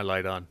away, I had my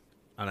light on.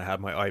 And I had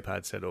my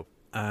iPad set up.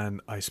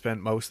 And I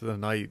spent most of the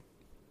night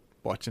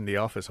watching The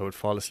Office. I would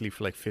fall asleep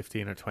for like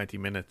 15 or 20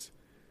 minutes.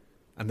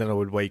 And then I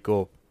would wake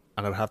up.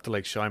 And I would have to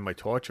like shine my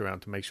torch around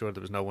to make sure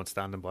there was no one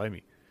standing by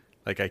me.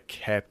 Like I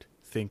kept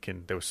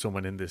thinking there was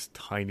someone in this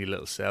tiny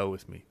little cell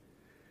with me.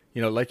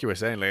 You know, like you were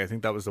saying, like I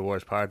think that was the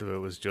worst part of it,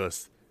 was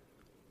just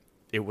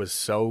it was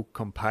so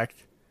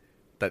compact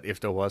that if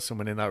there was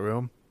someone in that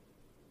room,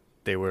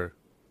 they were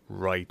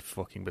right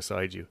fucking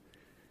beside you.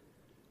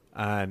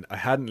 And I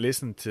hadn't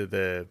listened to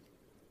the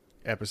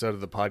episode of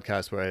the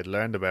podcast where I had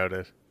learned about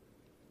it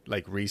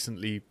like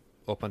recently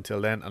up until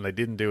then, and I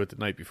didn't do it the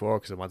night before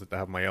because I wanted to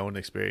have my own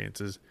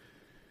experiences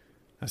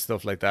and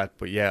stuff like that.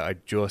 But yeah, I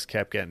just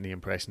kept getting the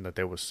impression that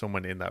there was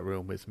someone in that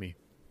room with me.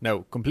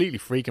 Now, completely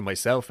freaking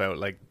myself out.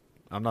 Like,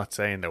 I'm not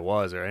saying there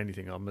was or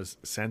anything. I'm as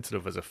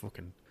sensitive as a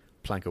fucking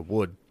plank of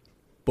wood.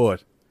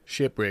 But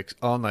shit bricks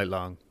all night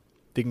long.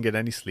 Didn't get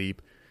any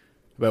sleep.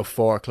 About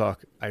 4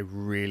 o'clock, I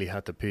really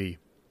had to pee.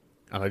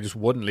 And I just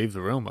wouldn't leave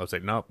the room. I was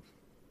like, no,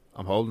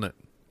 I'm holding it.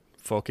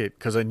 Fuck it.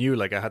 Because I knew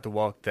like I had to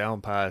walk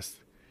down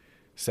past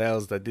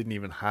cells that didn't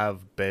even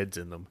have beds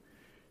in them,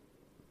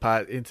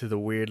 into the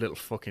weird little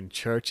fucking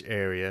church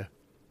area,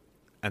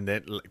 and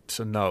then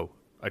so no,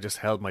 I just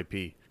held my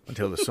pee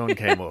until the sun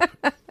came up.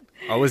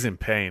 I was in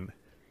pain,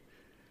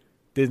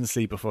 didn't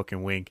sleep a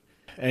fucking wink.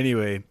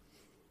 Anyway,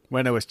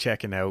 when I was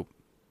checking out,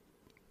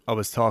 I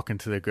was talking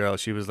to the girl.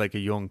 She was like a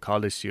young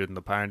college student.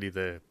 Apparently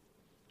the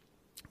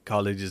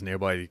college is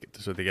nearby,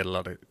 so they get a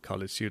lot of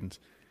college students.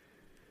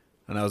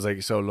 And I was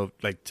like, so look,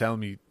 like tell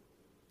me,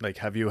 like,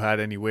 have you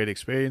had any weird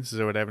experiences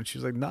or whatever? And she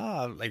was like,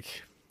 nah,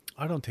 like,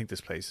 I don't think this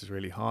place is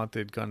really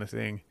haunted, kind of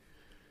thing.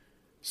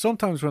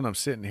 Sometimes when I'm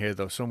sitting here,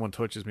 though, someone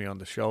touches me on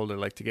the shoulder,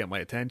 like to get my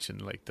attention.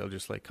 Like they'll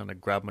just like kind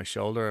of grab my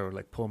shoulder or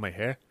like pull my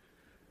hair.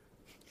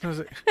 I was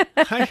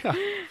like,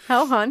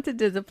 How haunted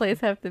does the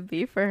place have to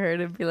be for her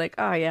to be like,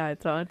 oh yeah,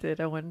 it's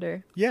haunted? I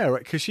wonder. yeah,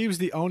 right. Because she was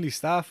the only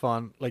staff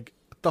on like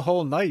the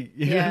whole night.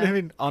 You know Yeah. what I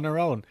mean? On her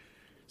own.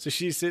 So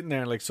she's sitting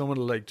there and like someone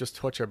will like just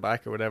touch her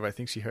back or whatever. I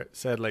think she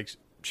said like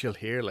she'll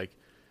hear like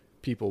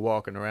people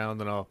walking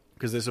around and all.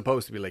 Because they're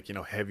supposed to be like, you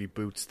know, heavy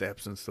boot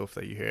steps and stuff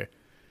that you hear.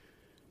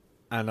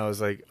 And I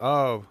was like,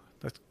 oh,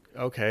 that's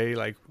okay.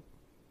 Like,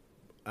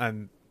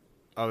 and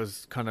I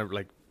was kind of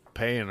like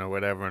paying or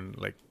whatever and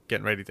like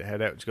getting ready to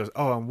head out. She goes,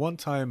 oh, and one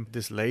time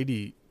this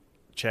lady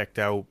checked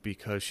out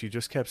because she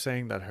just kept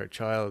saying that her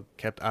child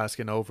kept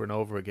asking over and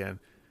over again,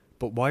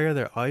 but why are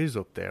their eyes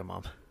up there,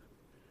 Mom?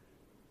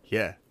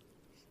 Yeah.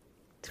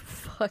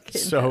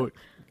 Fucking So hell.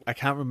 I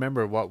can't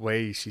remember what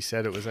way she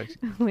said it was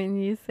actually. When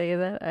you say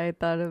that, I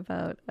thought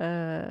about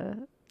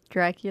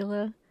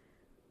Dracula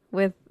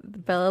with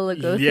Bela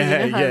Lugosi.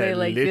 Yeah, You know how yeah, they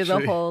like do the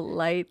literally. whole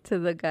light to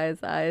the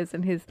guy's eyes,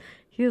 and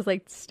he was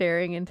like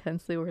staring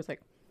intensely. Where it's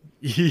like,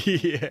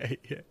 Yeah,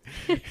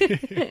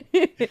 yeah.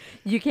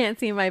 you can't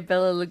see my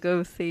Bela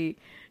Lugosi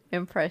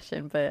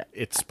impression, but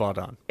It's spot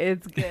on.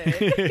 it's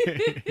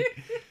good.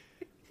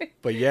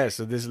 But yeah,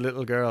 so this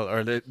little girl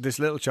or this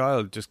little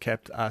child just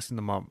kept asking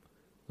the mom,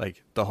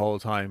 like the whole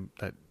time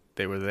that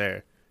they were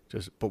there,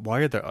 just, but why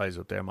are their eyes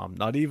up there, Mom?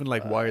 Not even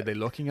like why are they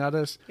looking at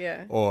us,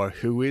 Yeah, or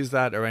who is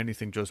that, or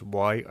anything. Just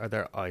why are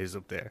their eyes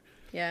up there?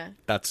 yeah.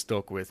 That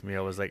stuck with me.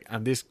 I was like,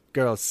 and this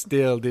girl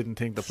still didn't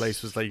think the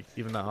place was like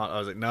even that hot. I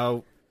was like,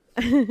 no.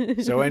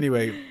 So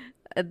anyway,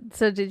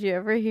 So did you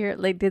ever hear,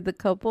 like, did the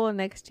couple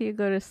next to you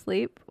go to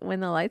sleep when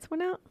the lights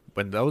went out?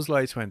 when those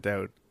lights went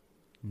out,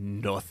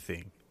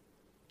 nothing.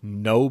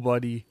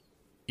 Nobody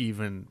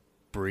even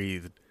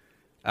breathed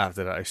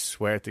after that. I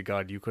swear to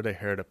God, you could have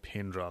heard a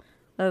pin drop.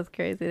 That was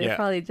crazy. They're Yeah.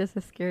 probably just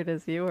as scared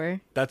as you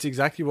were. That's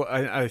exactly what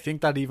I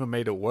think that even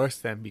made it worse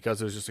then,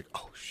 because it was just like,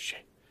 oh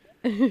shit.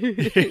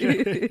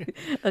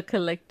 A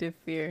collective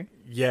fear.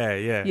 Yeah,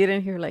 yeah. You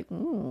didn't hear like,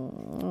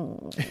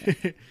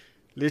 mm.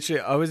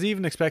 Literally, I was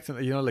even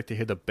expecting, you know, like to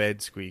hear the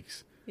bed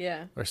squeaks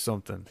Yeah. or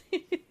something.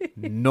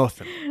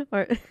 Nothing.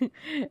 Or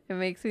it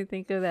makes me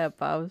think of that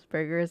Bob's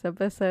Burgers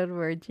episode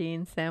where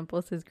Gene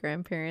samples his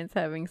grandparents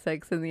having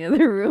sex in the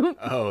other room.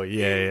 Oh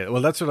yeah, yeah.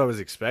 Well, that's what I was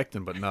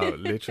expecting, but no,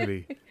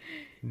 literally,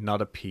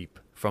 not a peep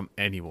from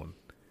anyone.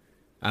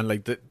 And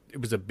like it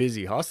was a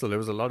busy hostel. There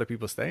was a lot of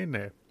people staying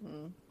there.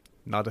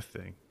 Not a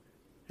thing.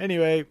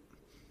 Anyway,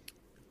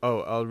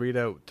 I'll read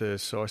out the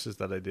sources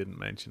that I didn't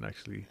mention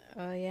actually,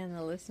 Oh yeah, and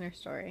the listener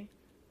story.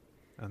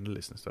 and the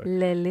listener story.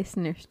 The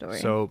listener story.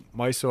 So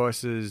my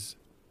sources,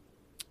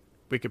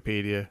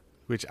 Wikipedia,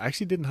 which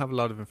actually didn't have a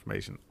lot of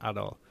information at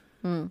all.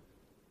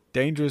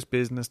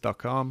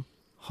 Dangerousbusiness.com,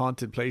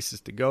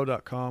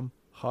 hauntedplacestogo.com,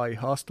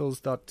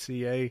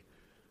 highhostels.ca,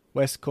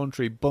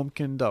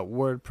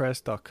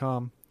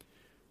 westcountrybumpkin.wordpress.com,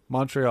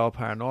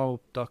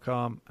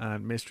 montrealparanormal.com,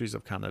 and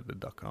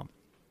mysteriesofcanada.com.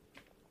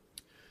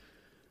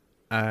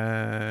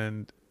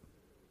 And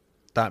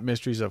that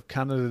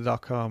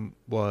mysteriesofcanada.com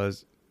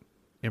was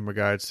in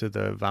regards to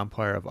the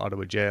vampire of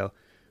Ottawa Jail,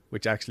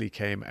 which actually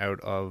came out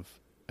of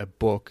a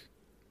book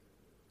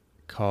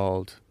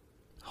called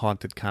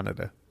Haunted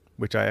Canada,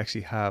 which I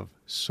actually have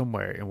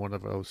somewhere in one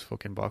of those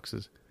fucking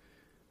boxes.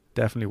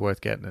 Definitely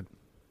worth getting it.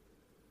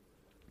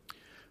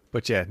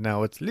 But yeah,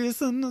 now it's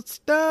listen to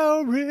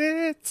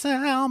story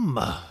time.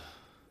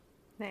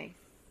 Nice.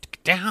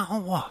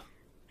 Down.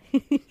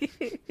 Do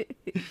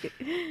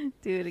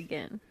it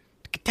again.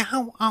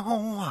 Down.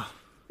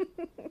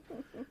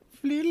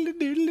 Diddly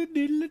diddly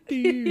diddly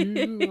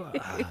doo.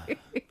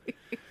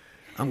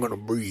 I'm gonna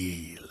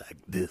breathe like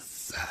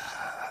this.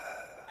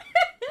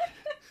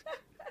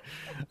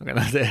 I'm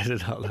gonna have to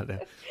edit all of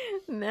that.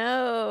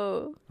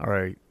 No. All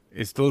right.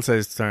 It still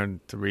says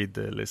turn to read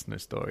the listener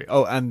story.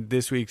 Oh, and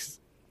this week's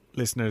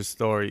listener's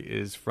story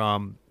is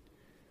from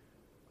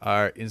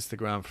our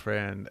Instagram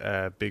friend,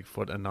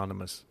 Bigfoot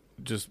Anonymous.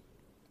 Just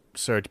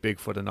search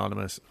Bigfoot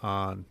Anonymous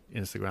on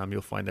Instagram.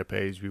 You'll find their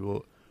page. We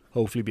will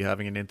hopefully be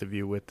having an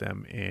interview with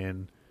them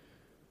in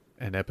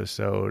an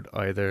episode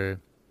either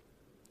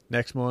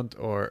next month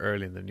or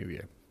early in the new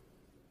year.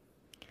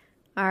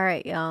 All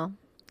right, y'all.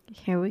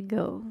 Here we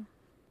go.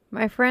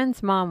 My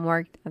friend's mom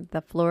worked at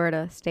the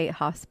Florida State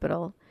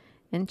Hospital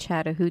in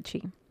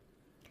Chattahoochee.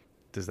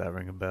 Does that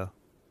ring a bell?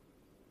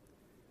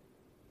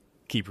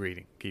 Keep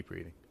reading. Keep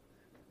reading.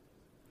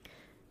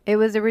 It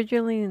was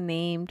originally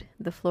named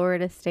the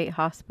Florida State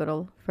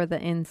Hospital for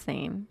the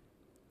Insane.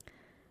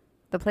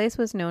 The place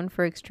was known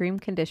for extreme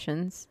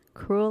conditions,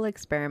 cruel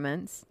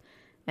experiments,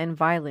 and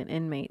violent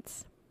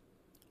inmates.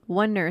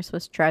 One nurse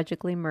was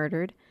tragically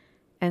murdered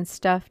and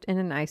stuffed in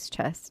an ice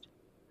chest.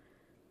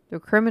 The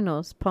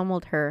criminals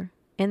pummeled her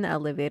in the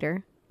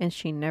elevator, and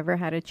she never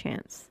had a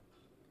chance.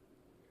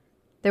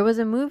 There was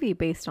a movie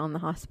based on the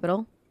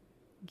hospital.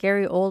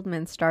 Gary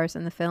Oldman stars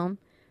in the film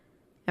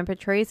and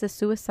portrays a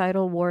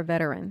suicidal war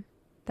veteran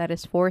that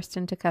is forced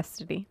into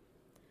custody.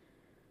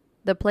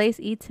 The place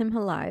eats him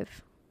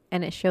alive,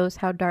 and it shows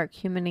how dark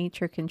human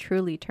nature can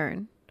truly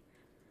turn.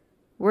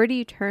 Where do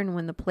you turn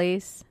when the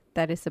place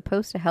that is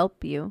supposed to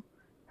help you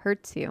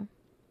hurts you?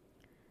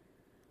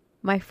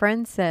 My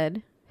friend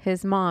said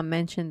his mom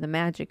mentioned the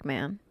magic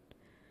man.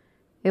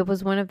 It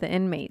was one of the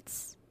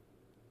inmates.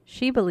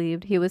 She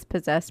believed he was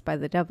possessed by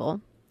the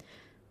devil,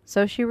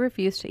 so she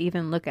refused to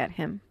even look at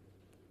him.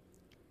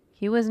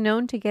 He was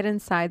known to get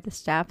inside the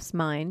staff's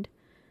mind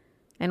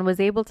and was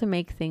able to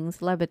make things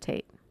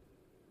levitate.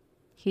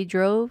 He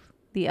drove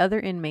the other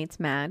inmates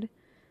mad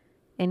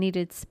and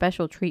needed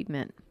special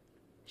treatment.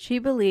 She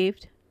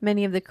believed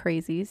many of the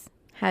crazies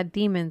had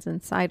demons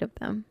inside of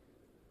them.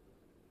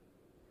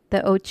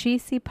 The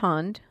Ochisi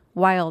Pond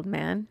wild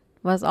man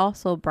was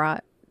also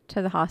brought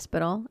to the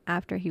hospital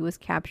after he was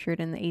captured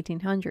in the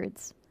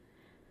 1800s.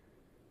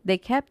 They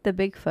kept the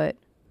Bigfoot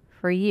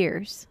for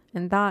years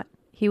and thought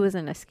he was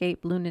an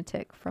escaped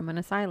lunatic from an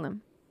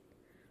asylum.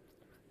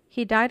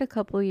 He died a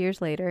couple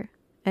years later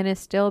and is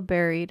still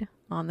buried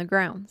on the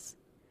grounds.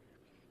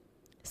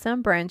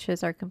 Some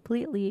branches are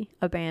completely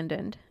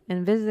abandoned,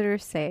 and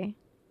visitors say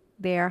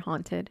they are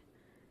haunted.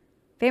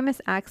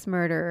 Famous axe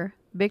murderer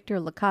Victor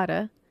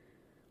Licata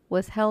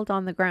was held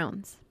on the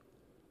grounds.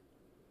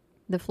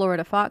 The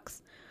Florida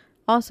Fox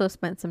also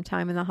spent some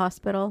time in the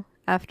hospital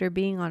after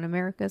being on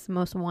America's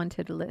Most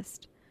Wanted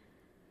list.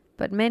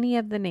 But many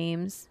of the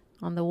names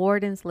on the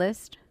warden's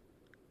list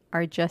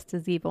are just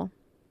as evil.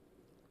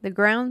 The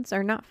grounds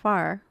are not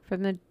far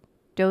from the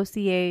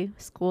Dossier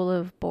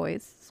School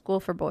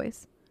for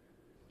Boys.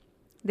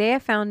 They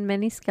have found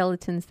many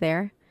skeletons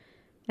there,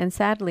 and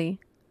sadly,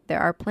 there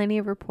are plenty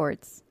of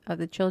reports of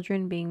the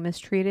children being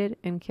mistreated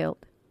and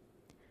killed.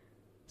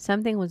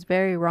 Something was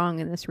very wrong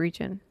in this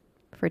region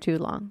for too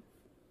long.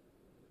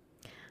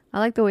 I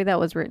like the way that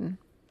was written.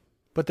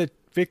 But the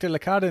Victor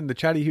Licata in the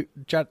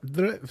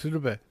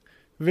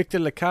Victor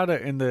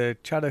Licata in the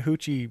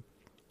Chattahoochee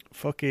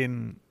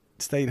fucking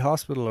state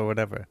hospital or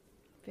whatever.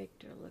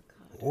 Victor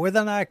Licata. With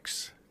an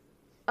axe.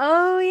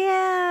 Oh,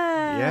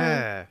 yeah.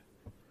 Yeah.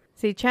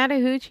 See,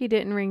 Chattahoochee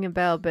didn't ring a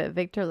bell, but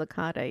Victor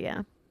Licata,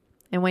 yeah.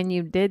 And when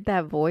you did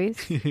that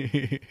voice,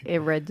 it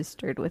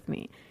registered with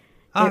me.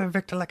 I'm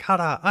Victor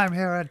Licata. I'm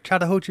here at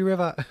Chattahoochee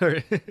River.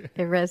 It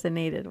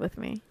resonated with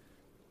me.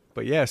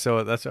 But yeah,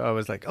 so that's why I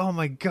was like, oh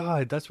my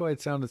God, that's why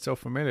it sounded so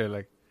familiar.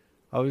 Like,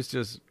 I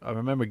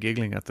remember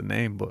giggling at the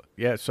name, but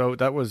yeah, so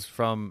that was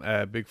from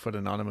Bigfoot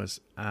Anonymous.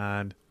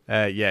 And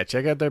yeah,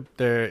 check out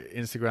their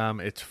Instagram.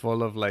 It's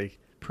full of like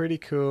pretty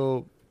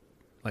cool,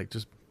 like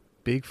just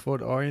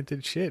Bigfoot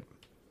oriented shit.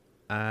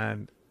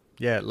 And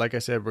yeah, like I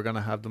said, we're going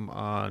to have them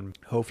on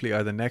hopefully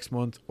either next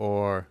month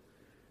or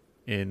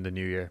in the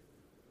new year.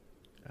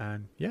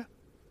 And yeah,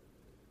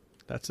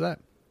 that's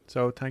that.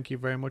 So thank you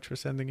very much for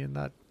sending in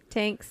that.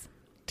 Thanks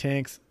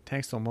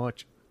so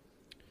much.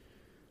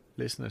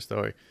 Listener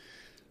story.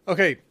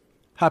 Okay,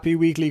 happy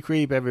weekly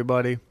creep,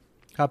 everybody.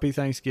 Happy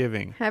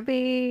Thanksgiving.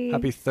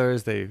 Happy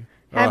Thursday.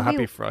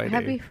 Happy Friday.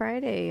 Happy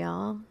Friday,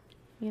 y'all.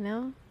 You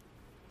know,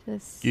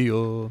 just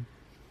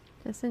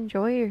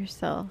enjoy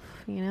yourself,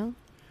 you know.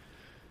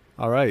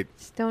 All right.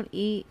 Just don't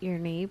eat your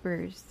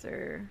neighbors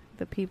or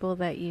the people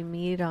that you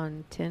meet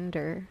on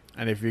Tinder.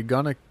 And if you're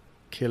gonna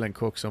kill and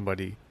cook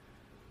somebody,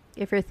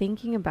 if you're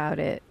thinking about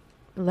it,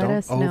 let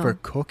us know. Don't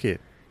overcook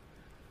it.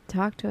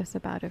 Talk to us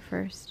about it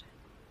first.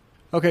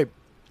 Okay.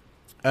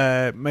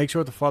 Make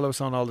sure to follow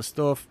us on all the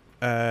stuff.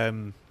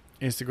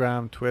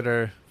 Instagram,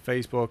 Twitter,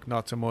 Facebook,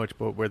 not so much,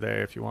 but we're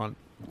there if you want.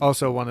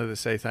 Also wanted to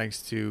say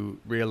thanks to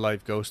Real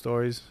Life Ghost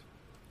Stories.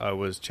 I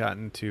was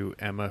chatting to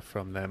Emma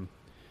from them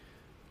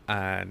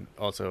and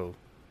also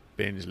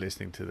binge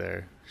listening to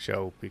their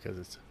show because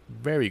it's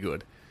very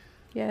good.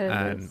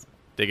 Yeah, it is.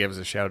 They gave us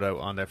a shout out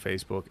on their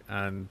Facebook,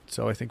 and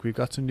so I think we've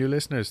got some new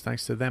listeners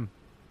thanks to them.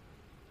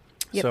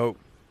 Yep. So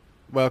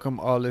welcome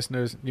all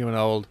listeners, new and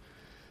old.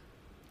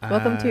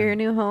 Welcome to your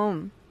new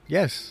home.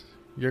 Yes,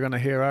 you're going to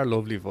hear our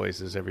lovely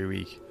voices every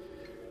week.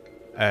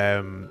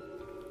 La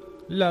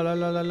la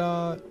la la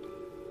la.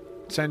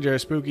 Send your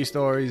spooky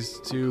stories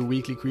to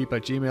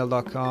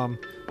weeklycreep@gmail.com.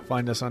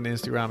 Find us on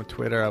Instagram and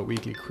Twitter at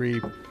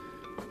weeklycreep.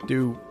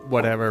 Do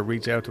whatever,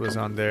 reach out to us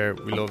on there.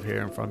 We love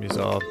hearing from you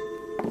all.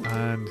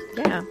 And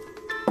yeah.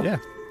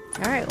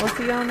 All right, we'll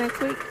see you all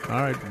next week.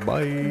 All right,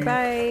 bye.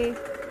 Bye.